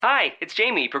Hi, it's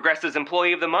Jamie, Progressive's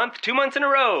Employee of the Month, 2 months in a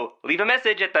row. Leave a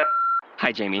message at the...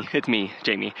 Hi, Jamie. It's me,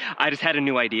 Jamie. I just had a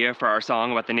new idea for our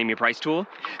song about the Name Your Price tool.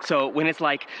 So when it's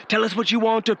like, tell us what you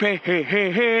want to pay, hey,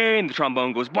 hey, hey, and the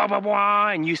trombone goes, blah, blah, blah,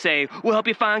 and you say, we'll help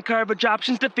you find coverage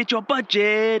options to fit your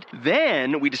budget.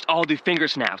 Then we just all do finger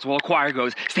snaps while a choir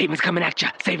goes, statements coming at ya,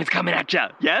 statements coming at ya.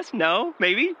 Yes? No?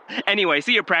 Maybe? Anyway,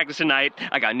 see your practice tonight.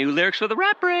 I got new lyrics for the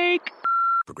rap break.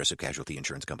 Progressive Casualty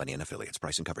Insurance Company and Affiliates.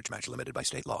 Price and coverage match limited by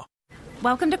state law.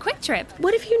 Welcome to Quick Trip.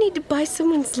 What if you need to buy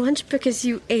someone's lunch because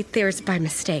you ate theirs by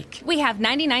mistake? We have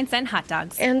 99-cent hot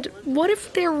dogs. And what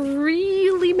if they're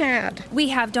really mad? We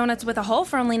have donuts with a hole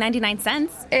for only 99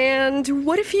 cents. And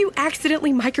what if you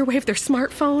accidentally microwaved their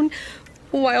smartphone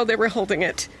while they were holding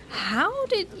it? How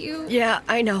did you... Yeah,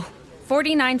 I know.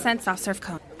 49-cent soft serve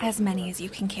cone. As many as you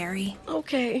can carry.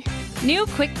 Okay. New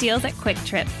quick deals at Quick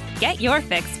Trip. Get your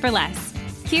fix for less.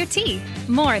 QT,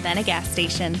 more than a gas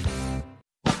station.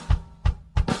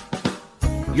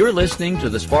 You're listening to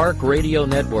the Spark Radio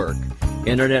Network,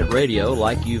 internet radio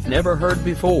like you've never heard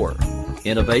before.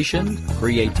 Innovation,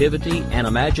 creativity, and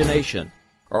imagination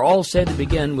are all said to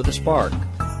begin with a spark.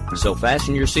 So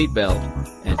fasten your seatbelt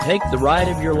and take the ride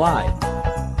of your life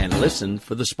and listen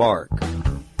for the spark.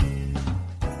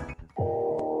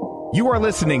 You are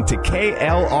listening to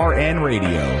KLRN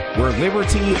Radio, where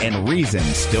liberty and reason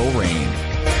still reign.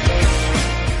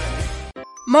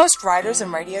 Most writers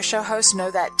and radio show hosts know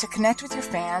that to connect with your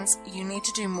fans, you need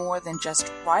to do more than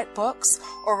just write books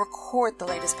or record the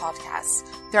latest podcasts.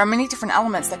 There are many different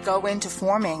elements that go into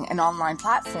forming an online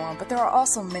platform, but there are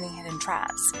also many hidden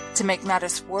traps. To make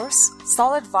matters worse,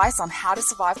 solid advice on how to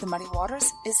survive the muddy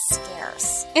waters is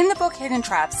scarce. In the book Hidden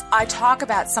Traps, I talk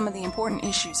about some of the important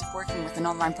issues of working with an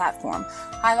online platform,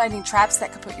 highlighting traps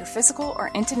that could put your physical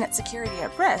or internet security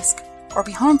at risk or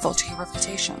be harmful to your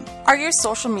reputation. Are your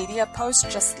social media posts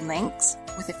just links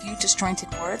with a few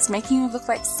disjointed words, making you look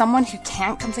like someone who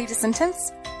can't complete a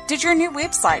sentence? Did your new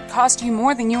website cost you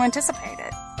more than you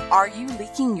anticipated? Are you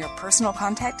leaking your personal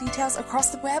contact details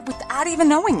across the web without even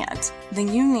knowing it? Then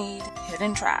you need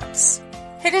Hidden Traps.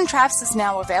 Hidden Traps is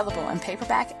now available in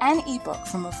paperback and ebook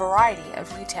from a variety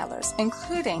of retailers,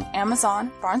 including Amazon,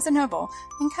 Barnes & Noble,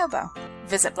 and Kobo.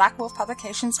 Visit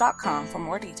blackwolfpublications.com for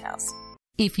more details.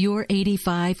 If you're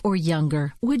 85 or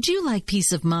younger, would you like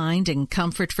peace of mind and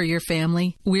comfort for your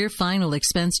family? We're Final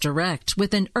Expense Direct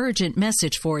with an urgent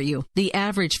message for you. The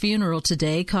average funeral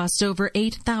today costs over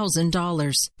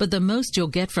 $8,000, but the most you'll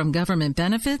get from government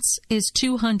benefits is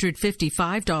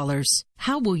 $255.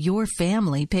 How will your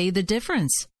family pay the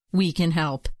difference? We can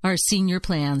help. Our senior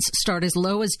plans start as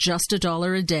low as just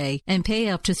 $1 a day and pay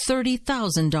up to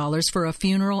 $30,000 for a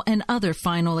funeral and other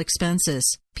final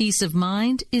expenses. Peace of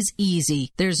mind is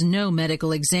easy. There's no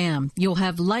medical exam. You'll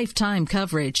have lifetime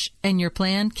coverage, and your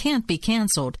plan can't be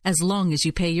canceled as long as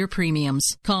you pay your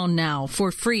premiums. Call now for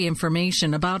free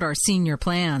information about our senior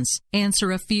plans.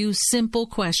 Answer a few simple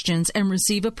questions and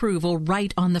receive approval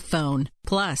right on the phone.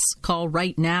 Plus, call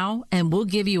right now and we'll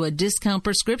give you a discount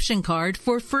prescription card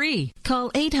for free.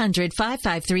 Call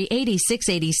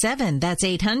 800-553-8687. That's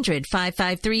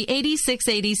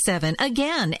 800-553-8687.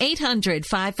 Again,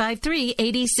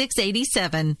 800-553-8687.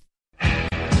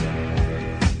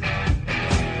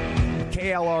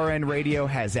 KLRN Radio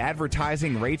has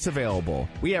advertising rates available.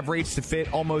 We have rates to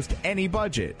fit almost any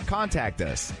budget. Contact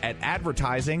us at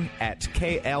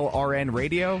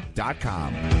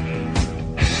advertising@klrnradio.com.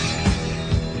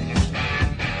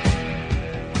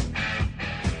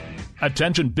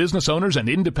 Attention business owners and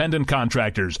independent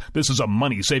contractors. This is a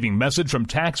money-saving message from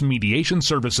Tax Mediation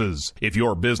Services. If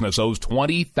your business owes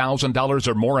 $20,000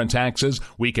 or more in taxes,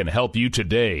 we can help you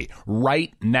today,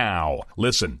 right now.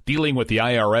 Listen, dealing with the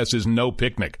IRS is no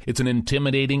picnic. It's an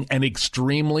intimidating and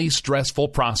extremely stressful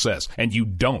process, and you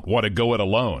don't want to go it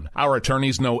alone. Our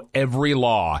attorneys know every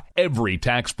law, every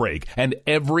tax break, and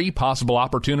every possible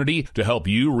opportunity to help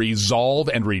you resolve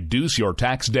and reduce your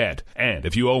tax debt. And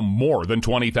if you owe more than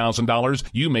 $20,000,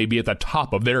 you may be at the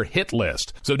top of their hit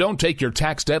list. So don't take your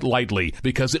tax debt lightly,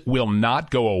 because it will not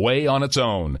go away on its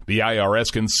own. The IRS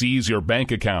can seize your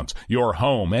bank accounts, your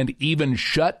home, and even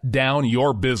shut down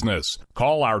your business.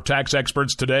 Call our tax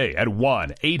experts today at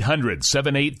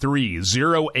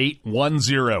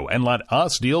 1-800-783-0810 and let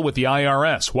us deal with the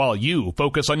IRS while you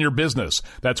focus on your business.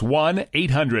 That's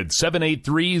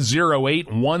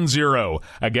 1-800-783-0810.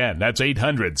 Again, that's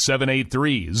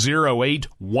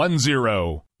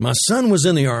 800-783-0810. My son was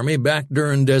in the Army back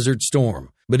during Desert Storm,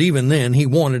 but even then he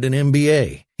wanted an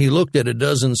MBA. He looked at a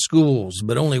dozen schools,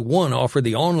 but only one offered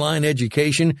the online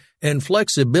education and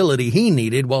flexibility he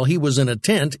needed while he was in a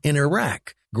tent in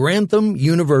Iraq. Grantham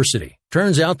University.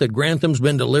 Turns out that Grantham's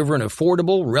been delivering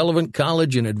affordable, relevant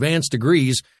college and advanced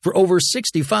degrees for over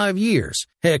 65 years.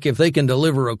 Heck, if they can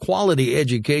deliver a quality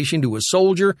education to a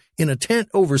soldier in a tent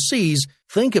overseas,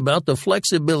 think about the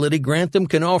flexibility Grantham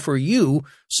can offer you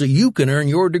so you can earn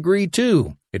your degree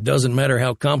too. It doesn't matter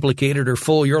how complicated or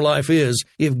full your life is.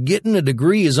 If getting a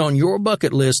degree is on your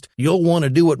bucket list, you'll want to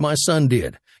do what my son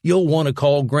did. You'll want to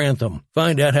call Grantham.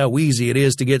 Find out how easy it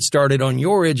is to get started on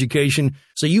your education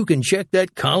so you can check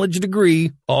that college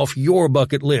degree off your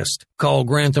bucket list. Call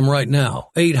Grantham right now.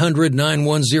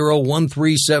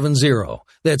 800-910-1370.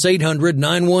 That's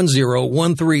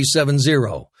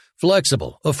 800-910-1370.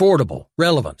 Flexible, affordable,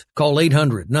 relevant. Call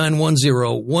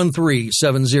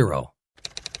 800-910-1370.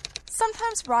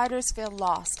 Sometimes writers feel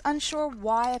lost, unsure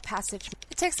why a passage.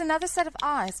 It takes another set of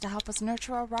eyes to help us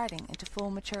nurture our writing into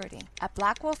full maturity. At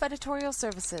Black Wolf Editorial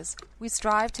Services, we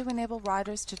strive to enable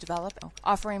writers to develop,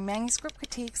 offering manuscript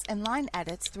critiques and line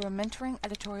edits through a mentoring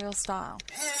editorial style.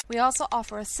 We also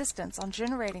offer assistance on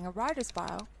generating a writer's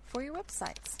bio for your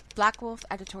websites. Black Wolf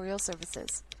Editorial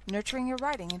Services, nurturing your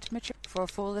writing into maturity. For a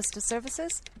full list of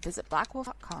services, visit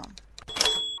blackwolf.com.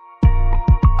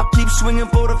 I keep swinging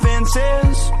for the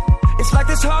fences. It's like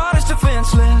this heart is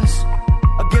defenseless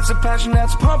against a passion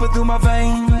that's pumping through my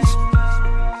veins.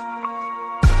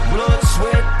 Blood,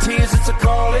 sweat, tears, it's a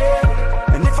calling.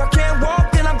 And if I can't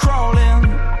walk, then I'm crawling.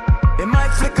 It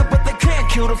might flicker, but they can't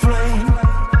kill the flame.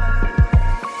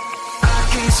 I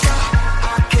can't stop,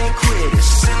 I can't quit.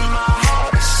 It's in my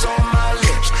heart, it's on my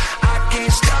lips. I can't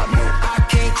stop, no, I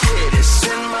can't quit. It's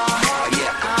in my heart,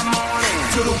 yeah, I'm all in.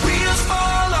 Till the wheels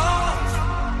fall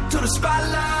off, till the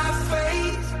spotlight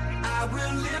fades.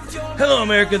 Hello,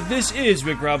 America. This is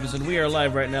Rick Robinson. We are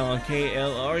live right now on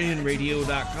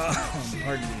KLRNradio.com.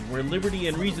 Pardon me. Where liberty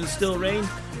and reason still reign.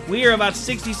 We are about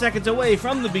 60 seconds away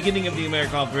from the beginning of the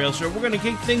America Off the Rails show. We're going to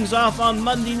kick things off on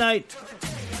Monday night.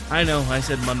 I know, I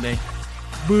said Monday.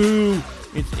 Boo!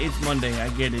 It's Monday. I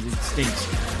get it. It stinks.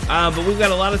 But we've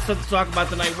got a lot of stuff to talk about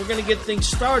tonight. We're going to get things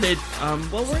started.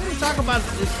 We're going to talk about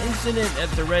this incident at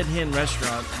the Red Hen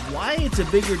restaurant. Why it's a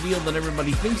bigger deal than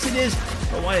everybody thinks it is,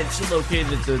 but why it's still okay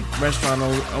that the restaurant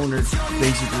owner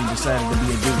basically decided to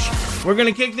be a douche. We're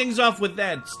going to kick things off with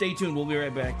that. Stay tuned. We'll be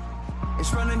right back.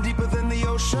 It's running deeper than the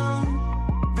ocean.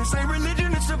 This ain't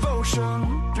religion, it's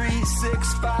devotion.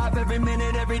 365 every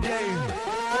minute, every day.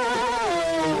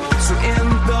 So in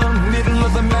the middle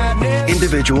of the madness.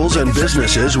 Individuals and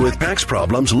businesses with tax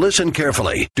problems, listen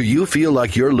carefully. Do you feel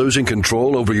like you're losing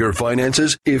control over your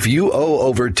finances? If you owe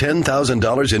over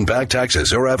 $10,000 in back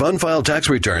taxes or have unfiled tax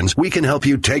returns, we can help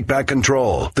you take back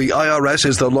control. The IRS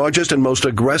is the largest and most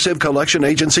aggressive collection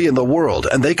agency in the world,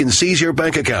 and they can seize your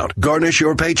bank account, garnish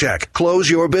your paycheck, close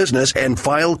your business, and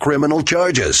file criminal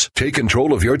charges. Take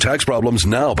control of your tax problems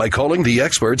now by calling the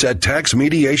experts at Tax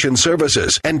Mediation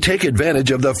Services and take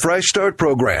advantage of the Fresh Start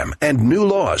program and new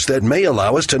laws that may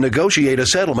allow us to negotiate a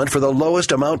settlement for the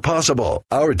lowest amount possible.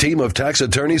 Our team of tax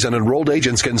attorneys and enrolled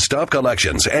agents can stop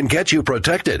collections and get you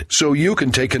protected so you can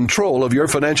take control of your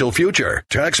financial future.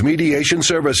 Tax Mediation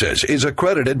Services is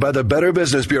accredited by the Better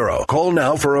Business Bureau. Call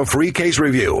now for a free case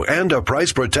review and a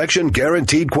price protection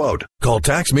guaranteed quote. Call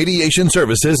Tax Mediation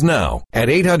Services now at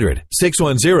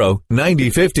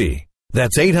 800-610-9050.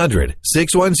 That's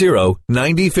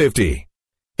 800-610-9050.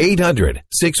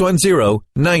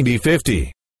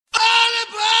 800-610-9050.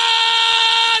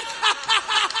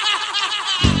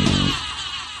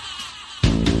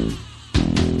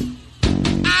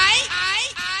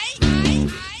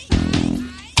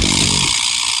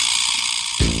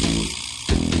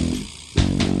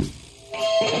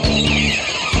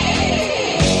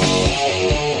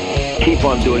 Keep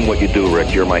on doing what you do,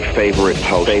 Rick. You're my favorite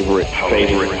host. Favorite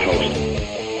host.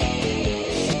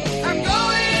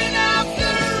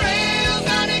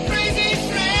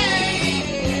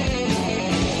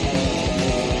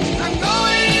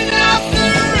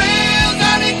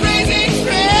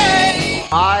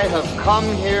 I have come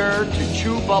here to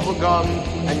chew bubblegum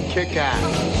and kick ass.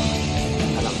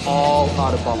 And I'm all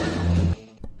out of bubblegum.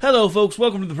 Hello, folks.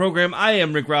 Welcome to the program. I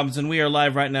am Rick Robinson. We are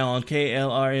live right now on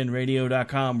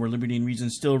KLRNradio.com, where liberty and reason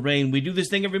still reign. We do this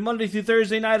thing every Monday through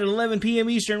Thursday night at 11 p.m.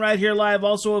 Eastern, right here live.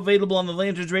 Also available on the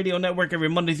Lanterns Radio Network every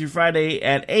Monday through Friday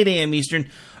at 8 a.m. Eastern.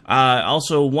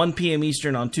 Also 1 p.m.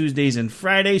 Eastern on Tuesdays and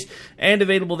Fridays, and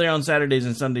available there on Saturdays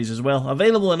and Sundays as well.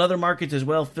 Available in other markets as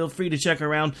well. Feel free to check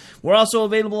around. We're also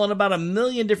available on about 1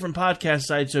 million different podcast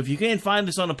sites, so if you can't find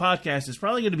us on a podcast, it's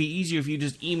probably going to be easier if you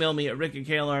just email me at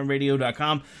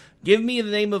rick@klrnradio.com. Give me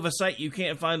the name of a site you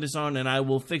can't find us on, and I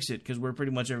will fix it, because we're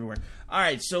pretty much everywhere. All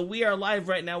right, so we are live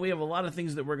right now. We have a lot of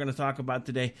things that we're going to talk about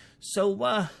today.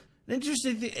 So,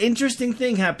 Interesting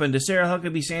thing happened to Sarah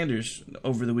Huckabee Sanders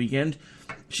over the weekend.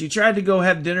 She tried to go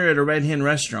have dinner at a Red Hen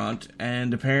restaurant,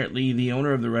 and apparently the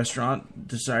owner of the restaurant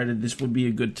decided this would be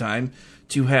a good time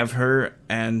to have her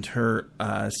and her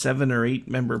 7 or 8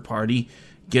 member party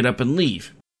get up and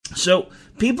leave. So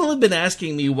people have been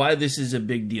asking me why this is a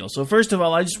big deal. So first of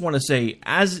all, I just want to say,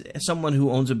 as someone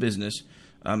who owns a business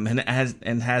and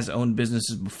has owned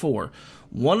businesses before,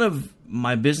 one of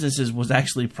my businesses was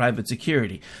actually private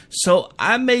security. So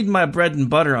I made my bread and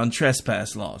butter on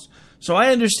trespass laws. So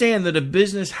I understand that a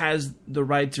business has the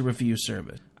right to refuse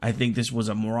service. I think this was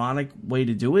a moronic way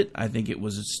to do it. I think it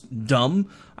was dumb.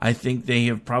 I think they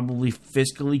have probably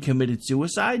fiscally committed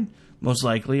suicide, most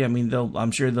likely. I mean,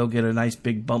 I'm sure they'll get a nice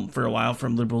big bump for a while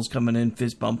from liberals coming in,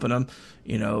 fist bumping them,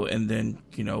 and then,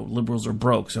 liberals are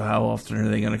broke. So how often are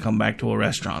they going to come back to a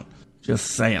restaurant? Just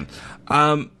saying.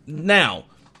 Now,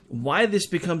 why this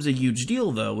becomes a huge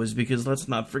deal, though, is because let's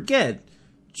not forget,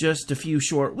 just a few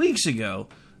short weeks ago,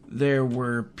 there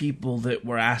were people that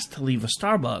were asked to leave a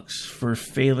Starbucks for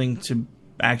failing to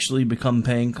actually become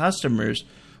paying customers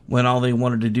when all they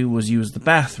wanted to do was use the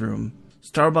bathroom.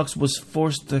 Starbucks was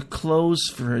forced to close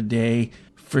for a day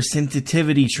for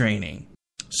sensitivity training.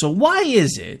 So why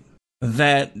is it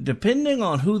that, depending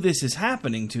on who this is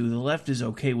happening to, the left is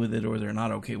okay with it or they're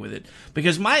not okay with it?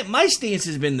 Because my stance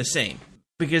has been the same.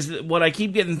 Because what I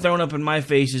keep getting thrown up in my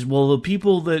face is, well, the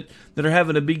people that are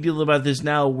having a big deal about this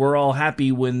now were all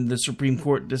happy when the Supreme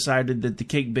Court decided that the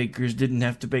cake bakers didn't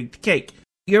have to bake the cake.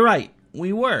 You're right,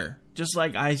 we were. Just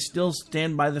like I still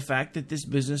stand by the fact that this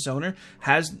business owner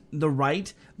has the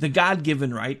right, the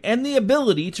God-given right, and the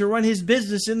ability to run his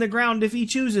business in the ground if he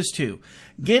chooses to.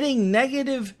 Getting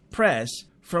negative press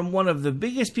from one of the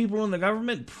biggest people in the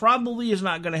government probably is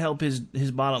not going to help his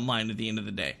bottom line at the end of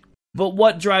the day. But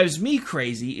what drives me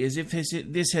crazy is if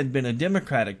this had been a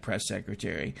Democratic press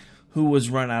secretary who was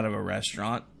run out of a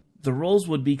restaurant, the roles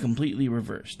would be completely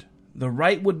reversed. The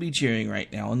right would be cheering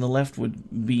right now, and the left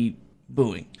would be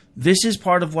booing. This is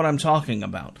part of what I'm talking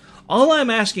about. All I'm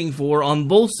asking for on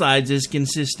both sides is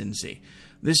consistency.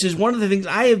 This is one of the things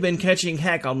I have been catching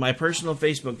heck on my personal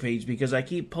Facebook page because I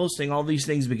keep posting all these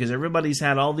things because everybody's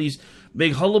had all these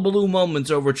big hullabaloo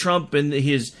moments over Trump and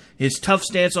his tough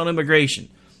stance on immigration.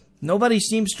 Nobody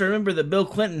seems to remember that Bill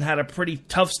Clinton had a pretty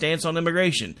tough stance on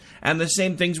immigration, and the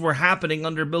same things were happening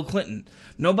under Bill Clinton.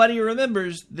 Nobody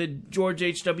remembers that George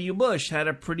H.W. Bush had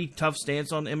a pretty tough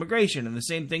stance on immigration, and the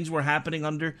same things were happening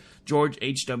under George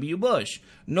H.W. Bush.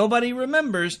 Nobody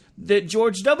remembers that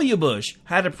George W. Bush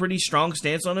had a pretty strong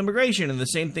stance on immigration, and the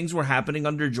same things were happening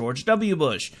under George W.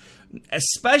 Bush.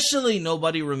 Especially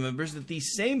nobody remembers that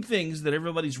these same things that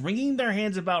everybody's wringing their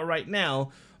hands about right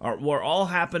now were all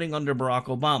happening under Barack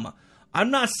Obama.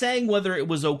 I'm not saying whether it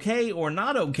was okay or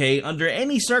not okay under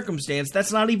any circumstance.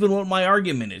 That's not even what my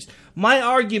argument is. My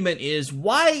argument is,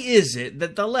 why is it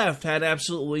that the left had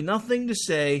absolutely nothing to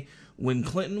say when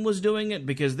Clinton was doing it?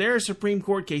 Because there are Supreme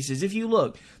Court cases. If you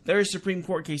look, there are Supreme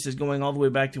Court cases going all the way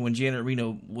back to when Janet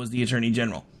Reno was the Attorney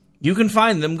General. You can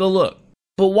find them. Go look.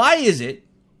 But why is it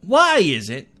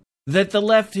that the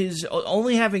left is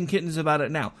only having kittens about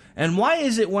it now? And why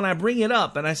is it when I bring it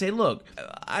up and I say, look,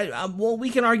 well, we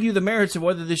can argue the merits of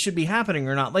whether this should be happening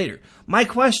or not later. My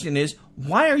question is,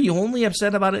 why are you only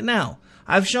upset about it now?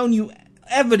 I've shown you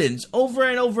evidence over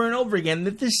and over and over again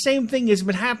that this same thing has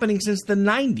been happening since the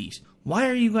 90s. Why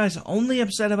are you guys only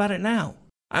upset about it now?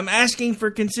 I'm asking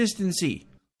for consistency.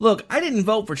 Look, I didn't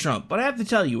vote for Trump, but I have to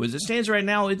tell you, as it stands right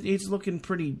now, it's looking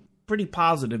pretty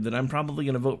positive that I'm probably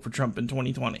going to vote for Trump in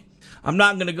 2020. I'm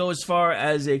not going to go as far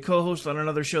as a co-host on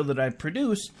another show that I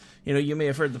produce. You may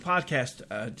have heard the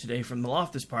podcast today from the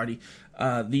Loftus Party.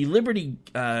 The Liberty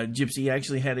Gypsy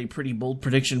actually had a pretty bold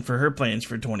prediction for her plans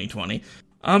for 2020.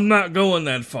 I'm not going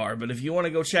that far, but if you want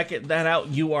to go check that out,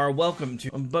 you are welcome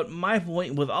to. But my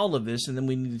point with all of this, and then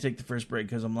we need to take the first break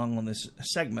because I'm long on this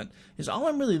segment, is all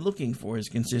I'm really looking for is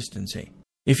consistency.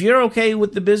 If you're okay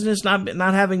with the business not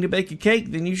having to bake a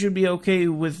cake, then you should be okay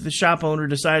with the shop owner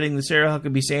deciding that Sarah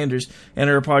Huckabee Sanders and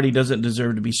her party doesn't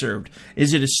deserve to be served.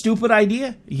 Is it a stupid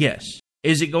idea? Yes.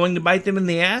 Is it going to bite them in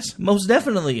the ass? Most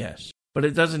definitely yes. But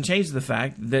it doesn't change the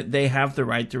fact that they have the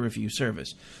right to refuse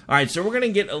service. All right, so we're going to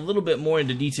get a little bit more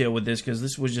into detail with this because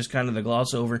this was just kind of the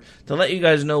gloss over. To let you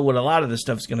guys know what a lot of this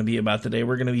stuff is going to be about today,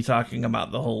 we're going to be talking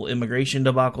about the whole immigration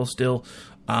debacle still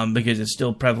because it's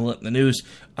still prevalent in the news.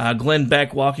 Glenn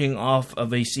Beck walking off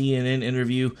of a CNN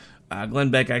interview. Glenn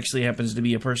Beck actually happens to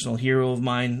be a personal hero of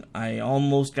mine. I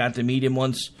almost got to meet him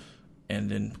once, and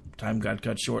then time got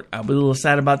cut short. I'll be a little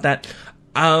sad about that.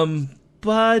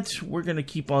 But we're going to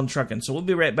keep on trucking. So we'll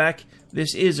be right back.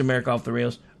 This is America Off the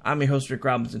Rails. I'm your host, Rick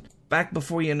Robinson. back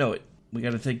before you know it. We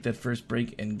got to take that first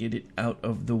break and get it out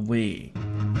of the way.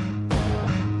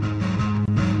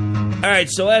 All right,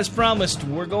 so as promised,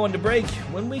 we're going to break.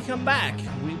 When we come back,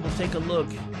 we will take a look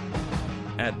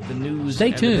at the news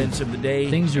Stay and tuned. events of the day.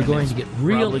 Things are going to get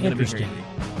real interesting.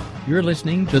 You're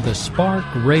listening to the Spark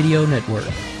Radio Network.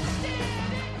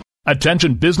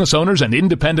 Attention business owners and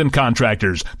independent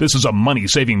contractors. This is a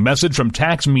money-saving message from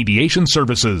Tax Mediation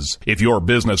Services. If your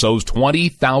business owes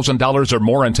 $20,000 or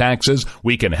more in taxes,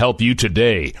 we can help you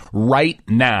today, right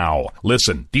now.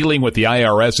 Listen, dealing with the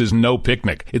IRS is no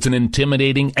picnic. It's an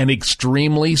intimidating and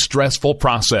extremely stressful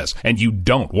process, and you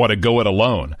don't want to go it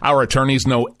alone. Our attorneys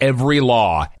know every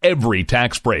law, every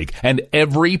tax break, and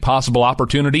every possible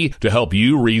opportunity to help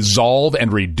you resolve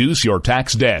and reduce your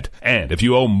tax debt. And if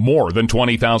you owe more than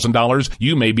 $20,000,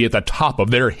 you may be at the top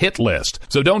of their hit list.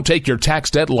 So don't take your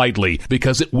tax debt lightly,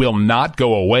 because it will not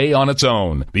go away on its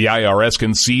own. The IRS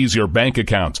can seize your bank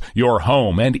accounts, your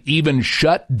home, and even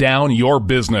shut down your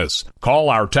business. Call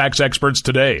our tax experts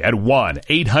today at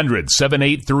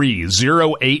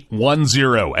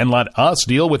 1-800-783-0810 and let us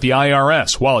deal with the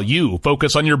IRS while you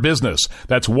focus on your business.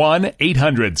 That's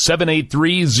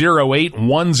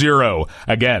 1-800-783-0810.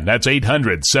 Again, that's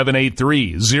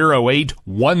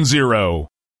 800-783-0810.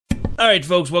 All right,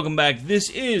 folks, welcome back. This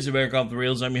is America Off the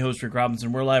Rails. I'm your host, Rick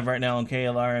Robinson. We're live right now on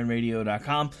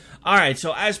KLRNradio.com. All right,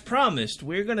 so as promised,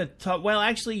 we're going to talk... Well,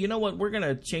 actually, you know what? We're going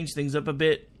to change things up a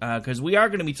bit, because we are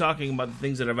going to be talking about the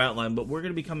things that I've outlined, but we're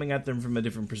going to be coming at them from a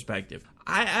different perspective.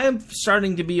 I'm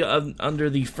starting to be under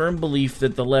the firm belief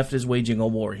that the left is waging a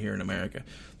war here in America.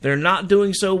 They're not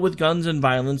doing so with guns and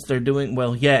violence. They're doing...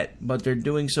 Well, yet, but they're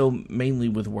doing so mainly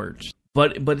with words.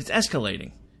 But it's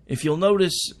escalating. If you'll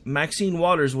notice, Maxine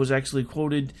Waters was actually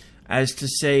quoted as to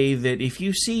say that if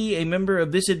you see a member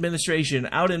of this administration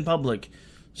out in public,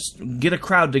 get a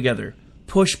crowd together,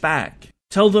 push back,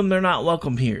 tell them they're not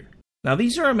welcome here. Now,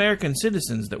 these are American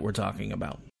citizens that we're talking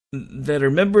about, that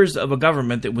are members of a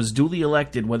government that was duly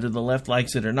elected, whether the left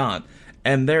likes it or not,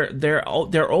 and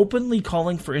they're openly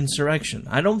calling for insurrection.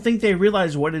 I don't think they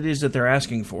realize what it is that they're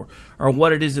asking for, or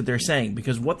what it is that they're saying,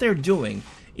 because what they're doing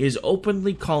is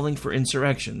openly calling for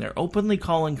insurrection. They're openly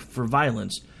calling for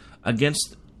violence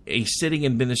against a sitting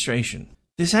administration.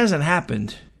 This hasn't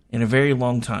happened in a very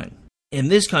long time. In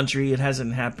this country, it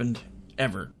hasn't happened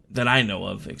ever that I know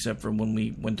of, except for when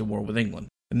we went to war with England.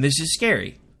 And this is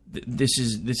scary. This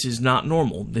is not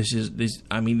normal. This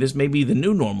may be the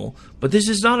new normal, but this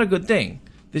is not a good thing.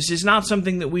 This is not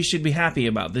something that we should be happy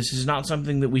about. This is not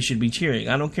something that we should be cheering.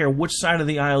 I don't care which side of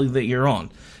the aisle that you're on.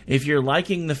 If you're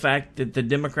liking the fact that the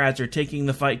Democrats are taking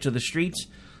the fight to the streets,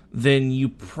 then you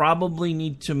probably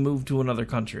need to move to another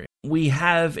country. We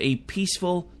have a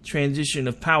peaceful transition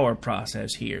of power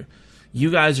process here. You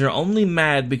guys are only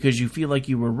mad because you feel like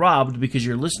you were robbed, because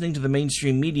you're listening to the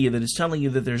mainstream media that is telling you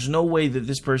that there's no way that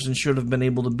this person should have been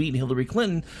able to beat Hillary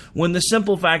Clinton, when the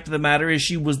simple fact of the matter is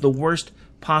she was the worst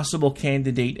possible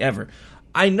candidate ever.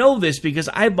 I know this because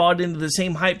I bought into the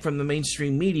same hype from the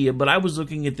mainstream media, but I was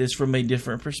looking at this from a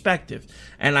different perspective.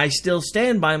 And I still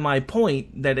stand by my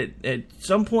point that at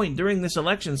some point during this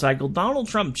election cycle, Donald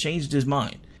Trump changed his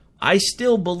mind. I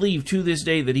still believe to this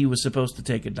day that he was supposed to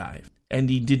take a dive, and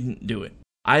he didn't do it.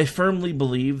 I firmly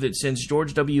believe that since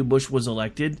George W. Bush was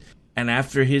elected, and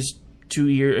after his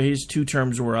 2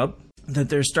 terms were up, that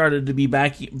there started to be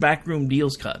backroom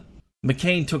deals cut.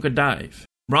 McCain took a dive.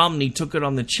 Romney took it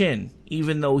on the chin.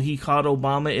 Even though he caught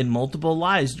Obama in multiple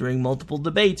lies during multiple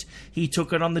debates, he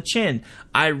took it on the chin.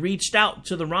 I reached out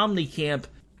to the Romney camp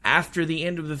after the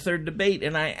end of the 3rd debate,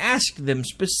 and I asked them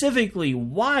specifically,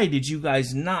 why did you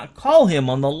guys not call him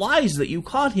on the lies that you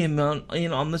caught him on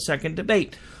the 2nd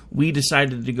debate? We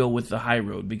decided to go with the high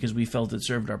road because we felt it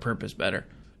served our purpose better.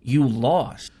 You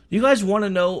lost. You guys want to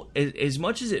know, as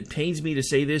much as it pains me to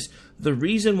say this, the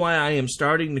reason why I am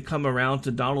starting to come around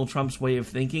to Donald Trump's way of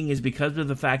thinking is because of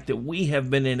the fact that we have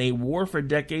been in a war for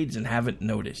decades and haven't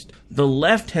noticed. The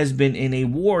left has been in a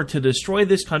war to destroy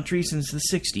this country since the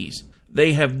 60s.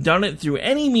 They have done it through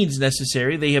any means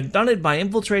necessary. They have done it by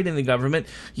infiltrating the government.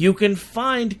 You can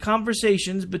find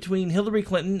conversations between Hillary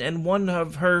Clinton and one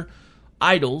of her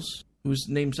idols, whose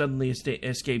name suddenly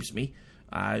escapes me.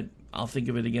 I'll think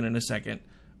of it again in a second.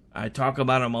 I talk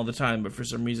about him all the time, but for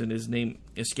some reason his name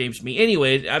escapes me.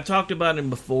 Anyway, I've talked about him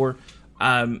before.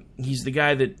 He's the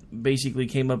guy that basically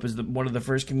came up as one of the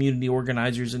first community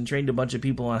organizers and trained a bunch of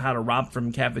people on how to rob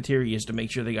from cafeterias to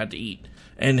make sure they got to eat.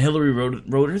 And Hillary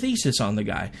wrote her thesis on the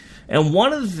guy. And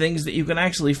one of the things that you can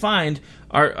actually find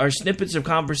are snippets of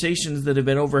conversations that have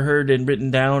been overheard and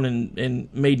written down and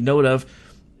made note of,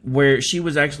 where she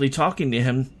was actually talking to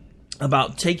him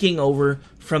about taking over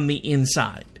from the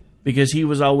inside. because he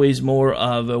was always more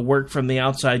of a work from the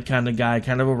outside kind of guy,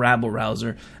 kind of a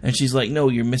rabble-rouser. And she's like, no,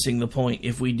 you're missing the point.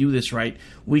 If we do this right,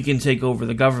 we can take over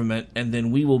the government, and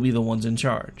then we will be the ones in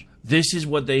charge. This is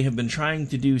what they have been trying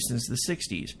to do since the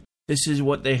 60s. This is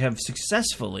what they have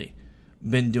successfully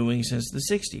been doing since the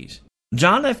 60s.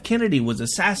 John F. Kennedy was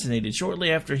assassinated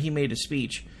shortly after he made a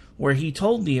speech where he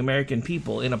told the American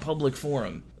people in a public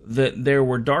forum that there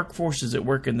were dark forces at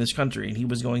work in this country, and he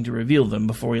was going to reveal them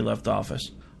before he left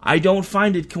office. I don't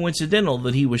find it coincidental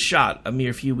that he was shot a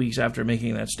mere few weeks after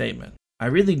making that statement. I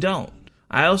really don't.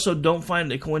 I also don't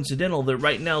find it coincidental that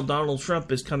right now Donald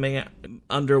Trump is coming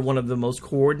under one of the most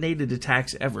coordinated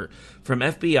attacks ever from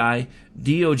FBI,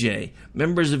 DOJ,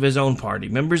 members of his own party,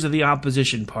 members of the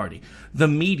opposition party, the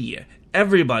media.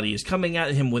 Everybody is coming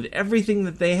at him with everything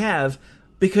that they have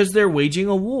because they're waging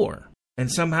a war.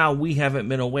 And somehow we haven't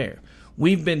been aware.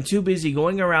 We've been too busy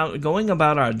going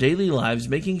about our daily lives,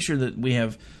 making sure that we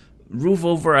have roof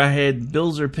over our head,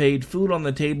 bills are paid, food on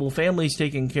the table, families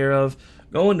taken care of,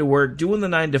 going to work, doing the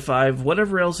 9 to 5,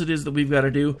 whatever else it is that we've got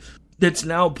to do. That's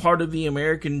now part of the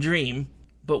American dream,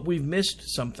 but we've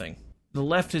missed something. The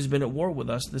left has been at war with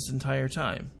us this entire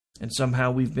time, and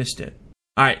somehow we've missed it.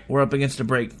 All right, we're up against a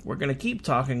break. We're going to keep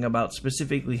talking about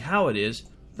specifically how it is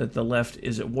that the left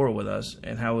is at war with us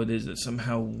and how it is that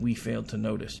somehow we failed to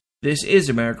notice. This is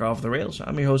America Off the Rails.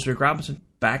 I'm your host, Rick Robinson.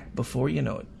 Back before you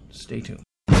know it. Stay tuned.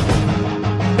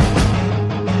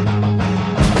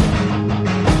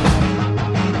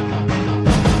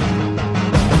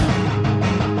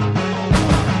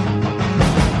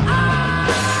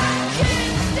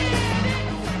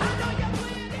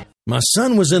 My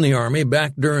son was in the Army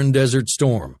back during Desert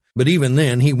Storm, but even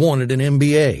then he wanted an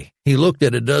MBA. He looked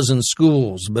at a dozen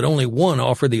schools, but only one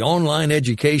offered the online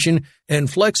education and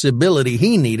flexibility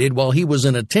he needed while he was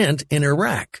in a tent in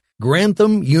Iraq.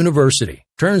 Grantham University.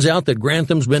 Turns out that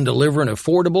Grantham's been delivering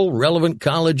affordable, relevant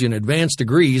college and advanced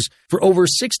degrees for over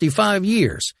 65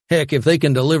 years. Heck, if they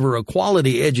can deliver a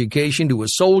quality education to a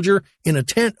soldier in a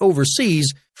tent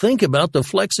overseas, think about the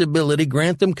flexibility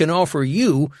Grantham can offer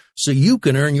you so you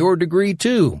can earn your degree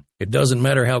too. It doesn't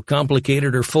matter how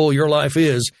complicated or full your life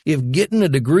is. If getting a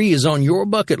degree is on your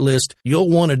bucket list,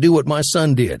 you'll want to do what my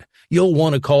son did. You'll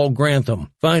want to call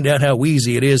Grantham. Find out how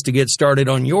easy it is to get started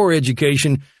on your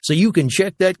education so you can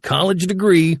check that college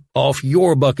degree off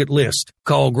your bucket list.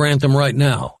 Call Grantham right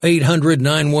now.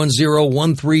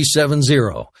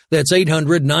 800-910-1370. That's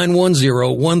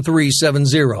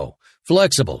 800-910-1370.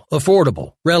 Flexible,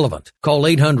 affordable, relevant. Call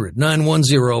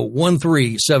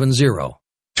 800-910-1370.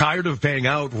 Tired of paying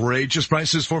outrageous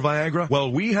prices for Viagra?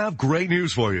 Well, we have great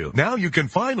news for you. Now you can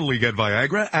finally get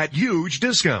Viagra at huge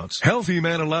discounts. Healthy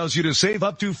Man allows you to save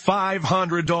up to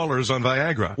 $500 on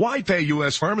Viagra. Why pay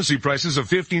U.S. pharmacy prices of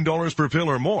 $15 per pill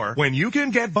or more when you can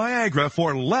get Viagra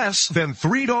for less than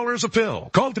 $3 a pill?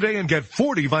 Call today and get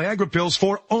 40 Viagra pills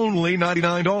for only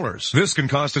 $99. This can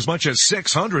cost as much as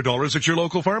 $600 at your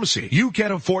local pharmacy. You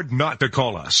can't afford not to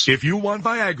call us. If you want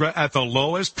Viagra at the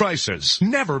lowest prices,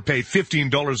 never pay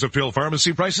 $15 a pill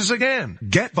pharmacy prices again.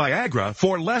 Get Viagra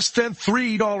for less than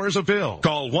 $3 a pill.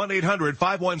 Call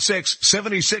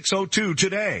 1-800-516-7602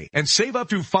 today and save up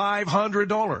to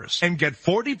 $500 and get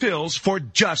 40 pills for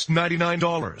just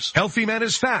 $99. Healthy Man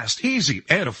is fast, easy,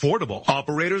 and affordable.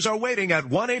 Operators are waiting at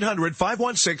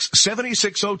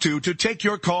 1-800-516-7602 to take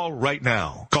your call right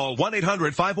now. Call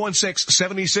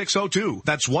 1-800-516-7602.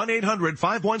 That's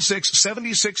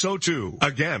 1-800-516-7602.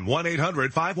 Again,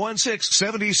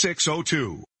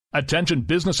 1-800-516-7602. Attention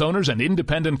business owners and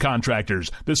independent contractors.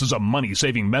 This is a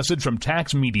money-saving message from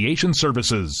Tax Mediation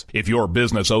Services. If your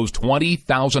business owes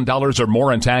 $20,000 or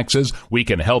more in taxes, we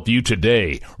can help you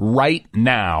today, right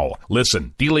now.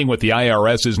 Listen, dealing with the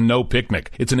IRS is no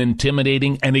picnic. It's an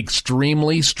intimidating and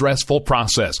extremely stressful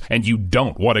process, and you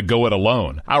don't want to go it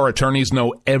alone. Our attorneys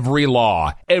know every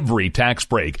law, every tax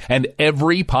break, and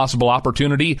every possible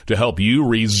opportunity to help you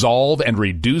resolve and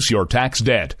reduce your tax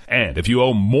debt. And if you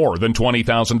owe more than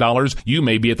 $20,000, you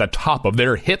may be at the top of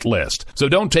their hit list. So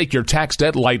don't take your tax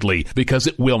debt lightly, because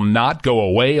it will not go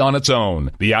away on its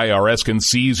own. The IRS can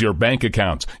seize your bank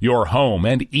accounts, your home,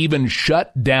 and even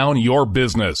shut down your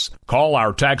business. Call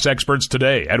our tax experts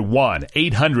today at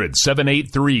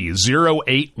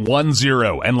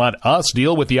 1-800-783-0810 and let us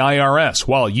deal with the IRS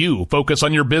while you focus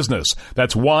on your business.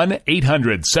 That's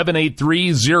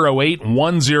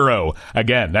 1-800-783-0810.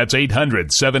 Again, that's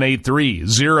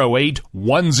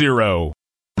 800-783-0810.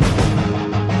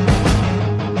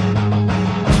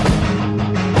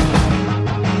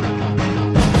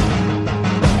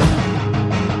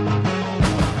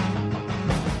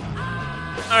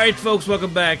 All right, folks,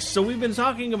 welcome back. So we've been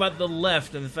talking about the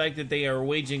left and the fact that they are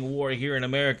waging war here in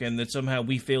America and that somehow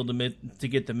we failed to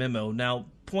get the memo. Now,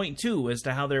 point two as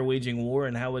to how they're waging war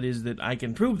and how it is that I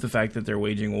can prove the fact that they're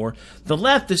waging war. The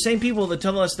left, the same people that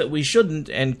tell us that we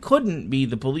shouldn't and couldn't be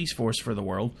the police force for the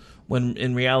world, when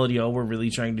in reality all we're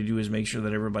really trying to do is make sure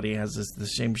that everybody has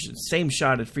the same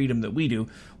shot at freedom that we do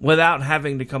without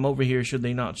having to come over here should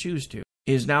they not choose to,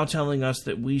 is now telling us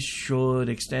that we should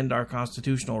extend our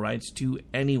constitutional rights to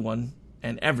anyone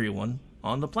and everyone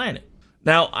on the planet.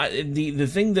 Now, the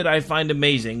thing that I find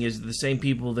amazing is the same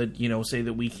people that, say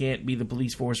that we can't be the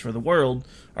police force for the world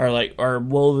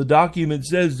well, the document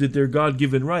says that they're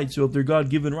God-given rights, so if they're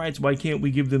God-given rights, why can't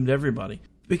we give them to everybody?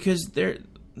 Because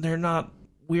we're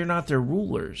not their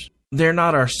rulers. They're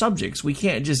not our subjects. We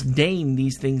can't just deign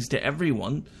these things to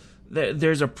everyone.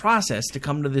 There's a process to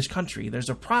come to this country. There's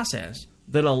a process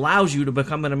that allows you to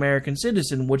become an American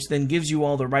citizen, which then gives you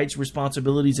all the rights,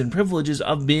 responsibilities, and privileges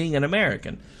of being an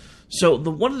American. So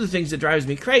one of the things that drives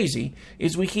me crazy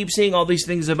is we keep seeing all these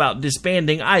things about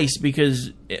disbanding ICE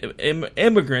because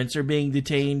immigrants are being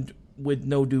detained with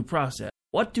no due process.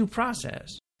 What due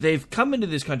process? They've come into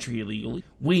this country illegally.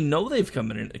 We know they've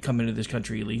come into this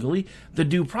country illegally. The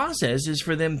due process is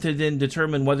for them to then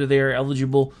determine whether they are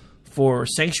eligible for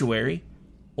sanctuary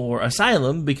or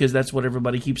asylum, because that's what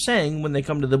everybody keeps saying when they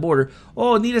come to the border.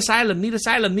 Oh, need asylum, need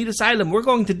asylum, need asylum. We're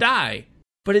going to die.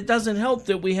 But it doesn't help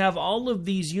that we have all of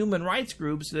these human rights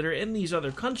groups that are in these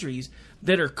other countries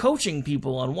that are coaching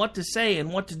people on what to say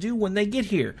and what to do when they get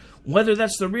here. Whether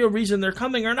that's the real reason they're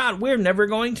coming or not, we're never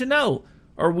going to know.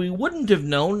 Or we wouldn't have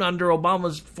known under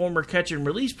Obama's former catch and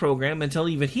release program until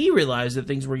even he realized that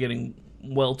things were getting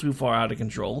well too far out of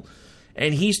control.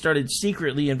 And he started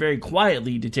secretly and very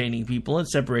quietly detaining people and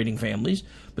separating families.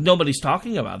 But nobody's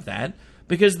talking about that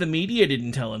because the media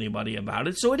didn't tell anybody about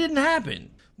it, so it didn't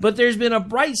happen. But there's been a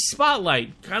bright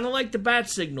spotlight, kind of like the bat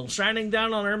signal, shining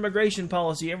down on our immigration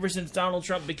policy ever since Donald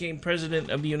Trump became president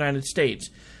of the United States.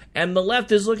 And the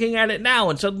left is looking at it now,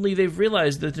 and suddenly they've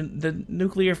realized that the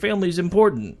nuclear family is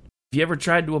important. Have you ever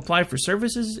tried to apply for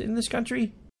services in this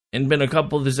country? And been a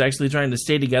couple that's actually trying to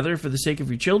stay together for the sake of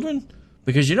your children?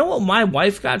 Because you know what my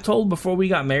wife got told before we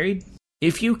got married?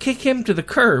 If you kick him to the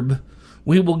curb,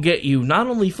 we will get you not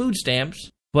only food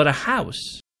stamps, but a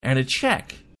house and a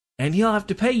check. And he'll have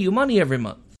to pay you money every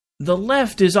month. The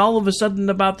left is all of a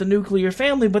sudden about the nuclear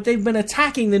family, but they've been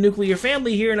attacking the nuclear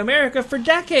family here in America for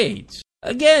decades.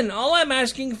 Again, all I'm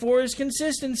asking for is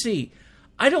consistency.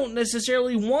 I don't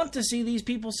necessarily want to see these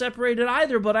people separated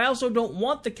either, but I also don't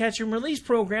want the catch and release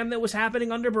program that was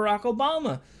happening under Barack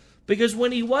Obama. Because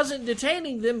when he wasn't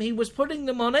detaining them, he was putting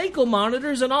them on ankle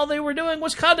monitors, and all they were doing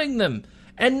was cutting them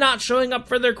and not showing up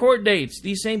for their court dates.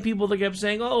 These same people that kept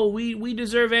saying, oh, we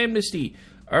deserve amnesty,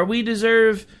 or we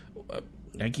deserve...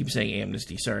 I keep saying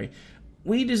amnesty, sorry.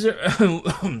 We deserve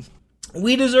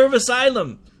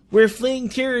asylum. We're fleeing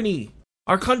tyranny.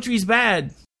 Our country's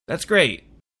bad. That's great.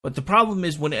 But the problem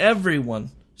is when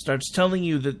everyone starts telling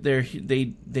you that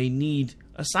they need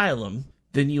asylum,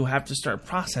 then you have to start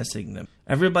processing them.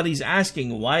 Everybody's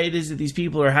asking why it is that these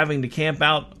people are having to camp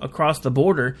out across the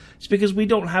border. It's because we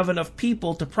don't have enough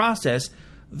people to process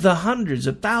the hundreds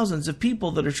of thousands of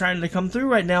people that are trying to come through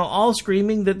right now, all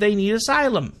screaming that they need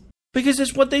asylum. Because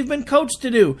it's what they've been coached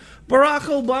to do. Barack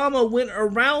Obama went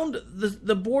around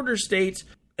the border states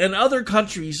and other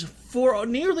countries for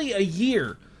nearly a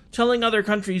year, telling other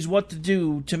countries what to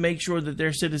do to make sure that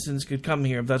their citizens could come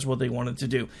here if that's what they wanted to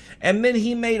do. And then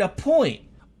he made a point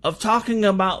of talking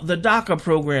about the DACA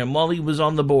program while he was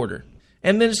on the border.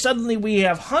 And then suddenly we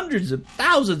have hundreds of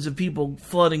thousands of people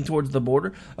flooding towards the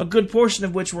border, a good portion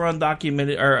of which were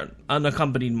undocumented or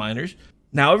unaccompanied minors.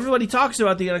 Now, everybody talks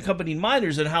about the unaccompanied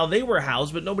minors and how they were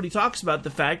housed, but nobody talks about the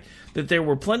fact that there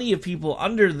were plenty of people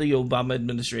under the Obama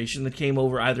administration that came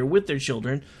over either with their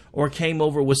children or came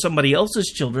over with somebody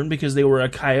else's children because they were a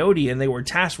coyote and they were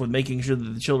tasked with making sure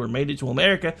that the children made it to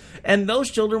America, and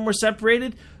those children were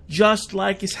separated just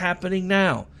like is happening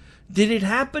now. Did it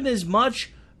happen as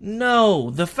much? No.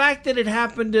 The fact that it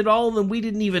happened at all and we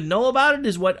didn't even know about it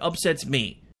is what upsets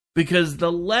me. Because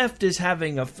the left is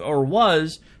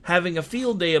was having a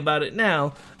field day about it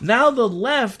now. Now the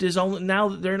left is now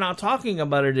they're not talking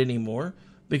about it anymore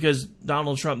because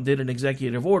Donald Trump did an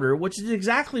executive order, which is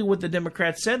exactly what the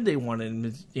Democrats said they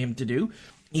wanted him to do.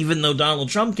 Even though Donald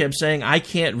Trump kept saying, I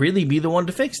can't really be the one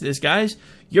to fix this, guys.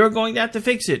 You're going to have to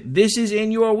fix it. This is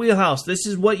in your wheelhouse. This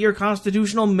is what your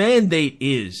constitutional mandate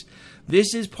is.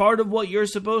 This is part of what you're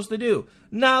supposed to do.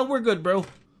 Nah, we're good, bro.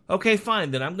 Okay,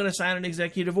 fine, then I'm going to sign an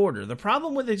executive order. The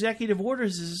problem with executive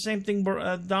orders is the same thing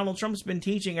Donald Trump's been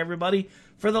teaching everybody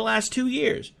for the last 2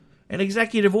 years. An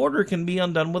executive order can be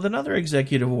undone with another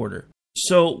executive order.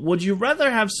 So would you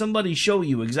rather have somebody show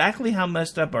you exactly how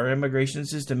messed up our immigration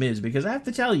system is? Because I have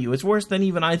to tell you, it's worse than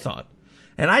even I thought.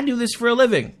 And I do this for a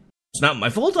living. It's not my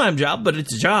full-time job, but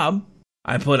it's a job.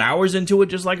 I put hours into it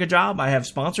just like a job. I have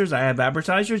sponsors. I have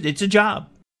advertisers. It's a job.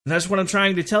 And that's what I'm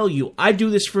trying to tell you. I do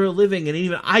this for a living, and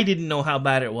even I didn't know how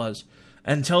bad it was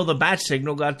until the bat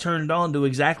signal got turned on to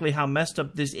exactly how messed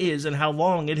up this is and how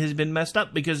long it has been messed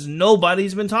up, because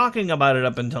nobody's been talking about it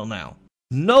up until now.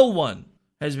 No one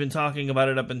has been talking about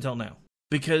it up until now,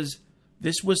 because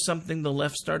this was something the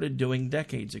left started doing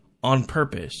decades ago on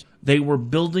purpose. They were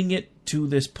building it to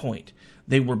this point.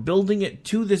 They were building it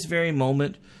to this very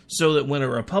moment so that when a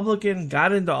Republican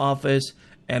got into office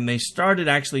and they started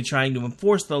actually trying to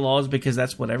enforce the laws, because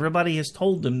that's what everybody has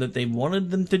told them that they wanted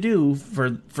them to do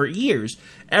for years.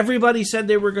 Everybody said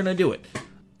they were going to do it.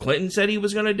 Clinton said he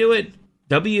was going to do it.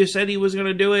 W said he was going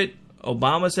to do it.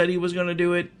 Obama said he was going to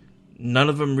do it. None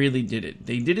of them really did it.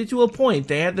 They did it to a point.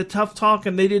 They had the tough talk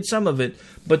and they did some of it,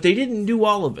 but they didn't do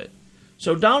all of it.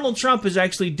 So Donald Trump is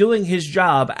actually doing his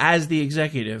job as the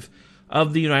executive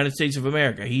of the United States of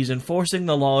America. He's enforcing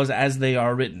the laws as they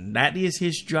are written. That is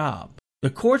his job. The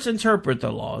courts interpret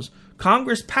the laws.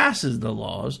 Congress passes the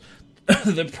laws.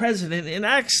 The president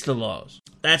enacts the laws.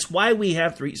 That's why we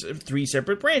have three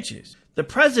separate branches. The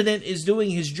president is doing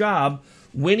his job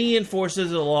when he enforces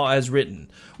the law as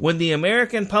written. When the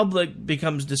American public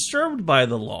becomes disturbed by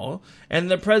the law,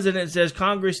 and the president says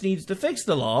Congress needs to fix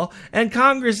the law, and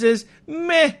Congress says,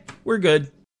 meh, we're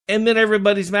good. And then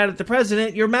everybody's mad at the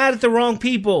president. You're mad at the wrong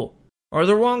people, or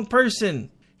the wrong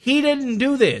person. He didn't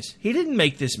do this. He didn't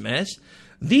make this mess.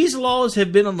 These laws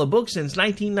have been on the books since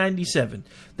 1997.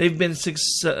 They've been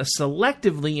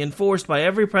selectively enforced by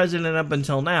every president up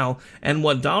until now. And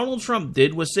what Donald Trump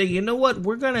did was say, you know what,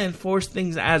 we're going to enforce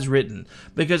things as written.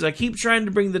 Because I keep trying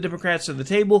to bring the Democrats to the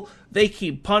table. They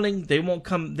keep punting. They won't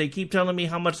come. They keep telling me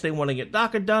how much they want to get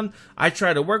DACA done. I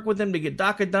try to work with them to get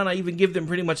DACA done. I even give them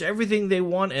pretty much everything they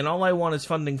want. And all I want is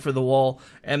funding for the wall.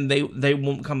 And they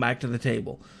won't come back to the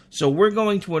table. So we're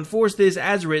going to enforce this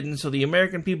as written so the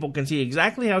American people can see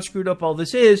exactly how screwed up all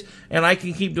this is, and I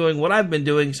can keep doing what I've been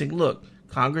doing, saying, look,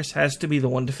 Congress has to be the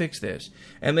one to fix this.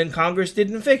 And then Congress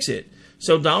didn't fix it.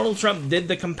 So Donald Trump did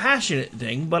the compassionate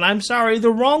thing, but I'm sorry, the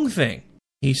wrong thing.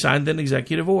 He signed an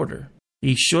executive order.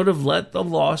 He should have let the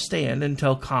law stand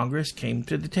until Congress came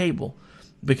to the table.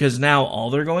 Because now all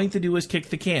they're going to do is kick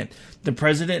the can. The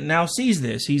president now sees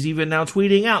this. He's even now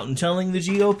tweeting out and telling the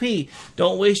GOP,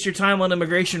 don't waste your time on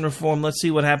immigration reform. Let's see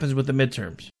what happens with the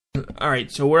midterms. All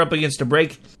right, so we're up against a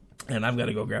break, and I've got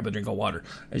to go grab a drink of water.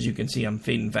 As you can see, I'm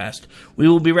fading fast. We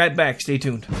will be right back. Stay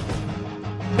tuned.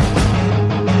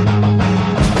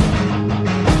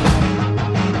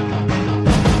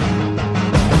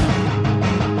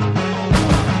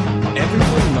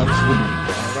 Everyone loves liberty.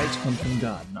 Come from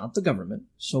God, not the government.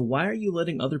 So why are you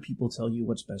letting other people tell you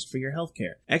what's best for your health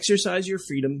care? Exercise your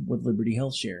freedom with Liberty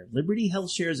Health Share. Liberty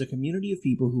Health Share is a community of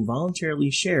people who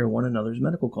voluntarily share one another's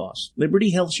medical costs.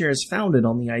 Liberty Health Share is founded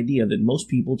on the idea that most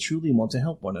people truly want to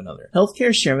help one another.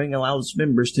 Healthcare sharing allows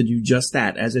members to do just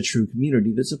that as a true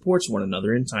community that supports one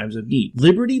another in times of need.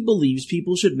 Liberty believes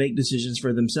people should make decisions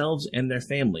for themselves and their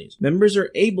families. Members are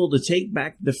able to take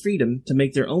back the freedom to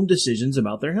make their own decisions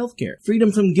about their healthcare.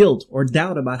 Freedom from guilt or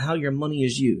doubt about how your money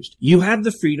is used. You have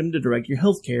the freedom to direct your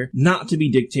healthcare, not to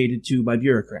be dictated to by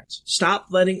bureaucrats. Stop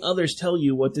letting others tell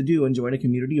you what to do and join a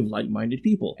community of like-minded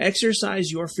people.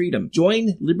 Exercise your freedom.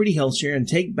 Join Liberty Health Share and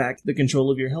take back the control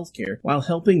of your healthcare while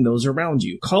helping those around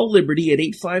you. Call Liberty at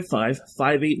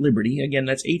 855-58-LIBERTY. Again,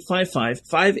 that's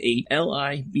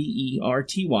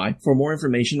 855-58-LIBERTY for more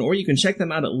information, or you can check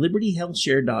them out at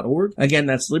libertyhealthshare.org. Again,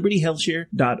 that's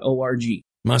libertyhealthshare.org.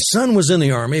 My son was in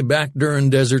the Army back during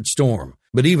Desert Storm,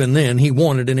 but even then he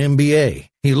wanted an MBA.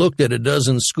 He looked at a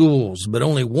dozen schools, but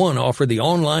only one offered the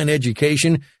online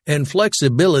education and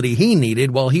flexibility he needed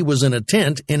while he was in a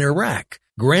tent in Iraq.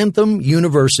 Grantham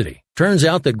University. Turns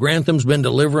out that Grantham's been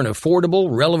delivering affordable,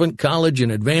 relevant college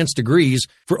and advanced degrees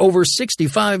for over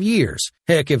 65 years.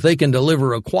 Heck, if they can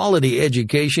deliver a quality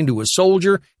education to a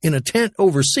soldier in a tent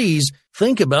overseas,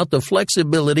 think about the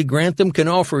flexibility Grantham can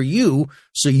offer you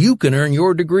so you can earn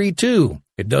your degree too.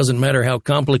 It doesn't matter how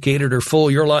complicated or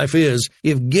full your life is.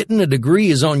 If getting a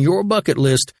degree is on your bucket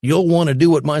list, you'll want to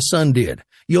do what my son did.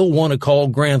 You'll want to call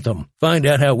Grantham. Find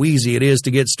out how easy it is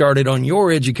to get started on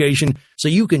your education so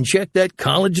you can check that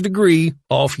college degree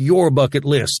off your bucket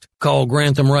list. Call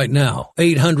Grantham right now.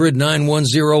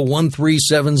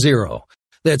 800-910-1370.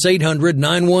 That's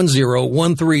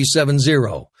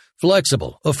 800-910-1370.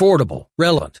 Flexible, affordable,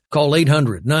 relevant. Call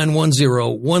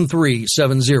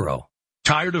 800-910-1370.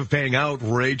 Tired of paying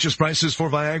outrageous prices for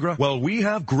Viagra? Well, we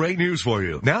have great news for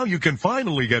you. Now you can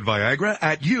finally get Viagra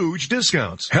at huge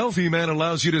discounts. Healthy Man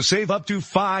allows you to save up to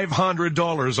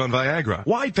 $500 on Viagra.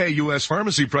 Why pay U.S.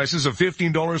 pharmacy prices of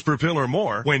 $15 per pill or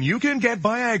more when you can get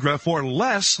Viagra for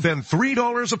less than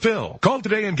 $3 a pill? Call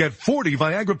today and get 40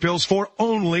 Viagra pills for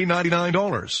only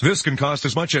 $99. This can cost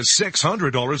as much as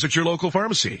 $600 at your local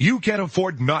pharmacy. You can't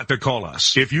afford not to call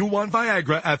us. If you want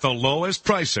Viagra at the lowest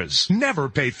prices, never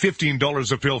pay $15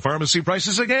 a pill pharmacy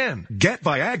prices again. Get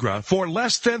Viagra for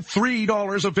less than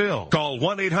 $3 a pill. Call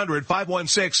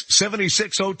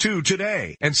 1-800-516-7602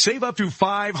 today and save up to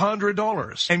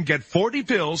 $500 and get 40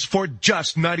 pills for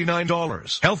just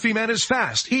 $99. Healthy Man is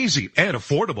fast, easy, and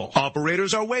affordable.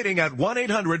 Operators are waiting at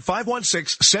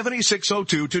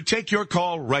 1-800-516-7602 to take your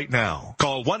call right now.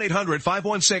 Call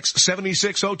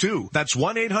 1-800-516-7602. That's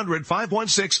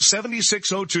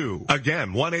 1-800-516-7602.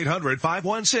 Again,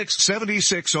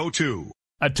 1-800-516-7602.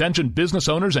 Attention business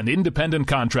owners and independent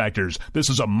contractors. This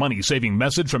is a money-saving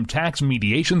message from Tax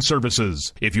Mediation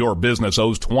Services. If your business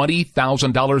owes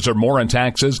 $20,000 or more in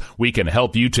taxes, we can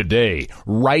help you today,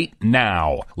 right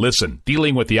now. Listen,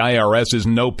 dealing with the IRS is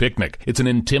no picnic. It's an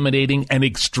intimidating and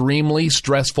extremely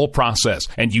stressful process,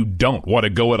 and you don't want to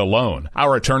go it alone.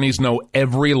 Our attorneys know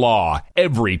every law,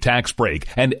 every tax break,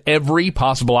 and every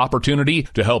possible opportunity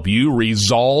to help you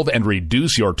resolve and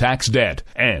reduce your tax debt.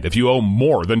 And if you owe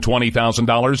more than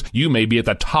 $20,000, you may be at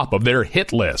the top of their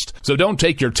hit list. So don't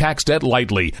take your tax debt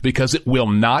lightly, because it will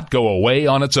not go away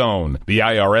on its own. The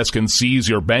IRS can seize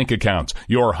your bank accounts,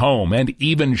 your home, and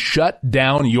even shut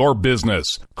down your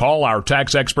business. Call our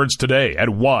tax experts today at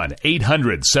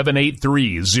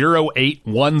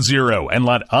 1-800-783-0810 and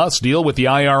let us deal with the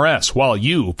IRS while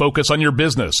you focus on your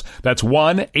business. That's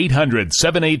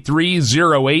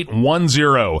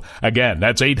 1-800-783-0810. Again,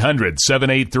 that's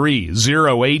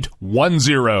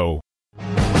 800-783-0810.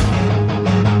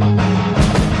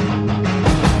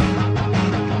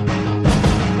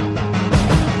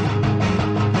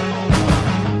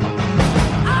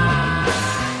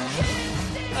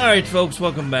 All right, folks,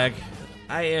 welcome back.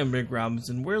 I am Rick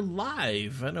Robinson. We're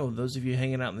live. I know those of you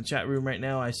hanging out in the chat room right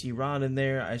now. I see Ron in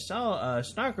there. I saw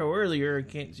Snarko earlier. I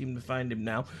can't seem to find him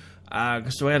now.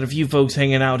 So I had a few folks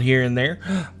hanging out here and there.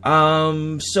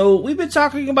 So we've been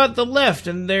talking about the left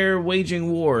and their waging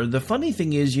war. The funny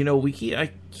thing is, you know,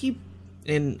 I keep,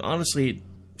 and honestly,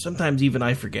 sometimes even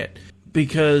I forget,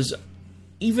 because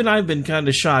even I've been kind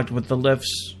of shocked with the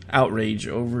left's outrage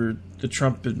over the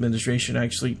Trump administration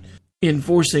actually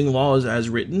enforcing laws as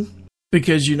written,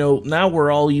 because, you know, now we're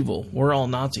all evil. We're all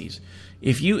Nazis.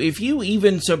 If you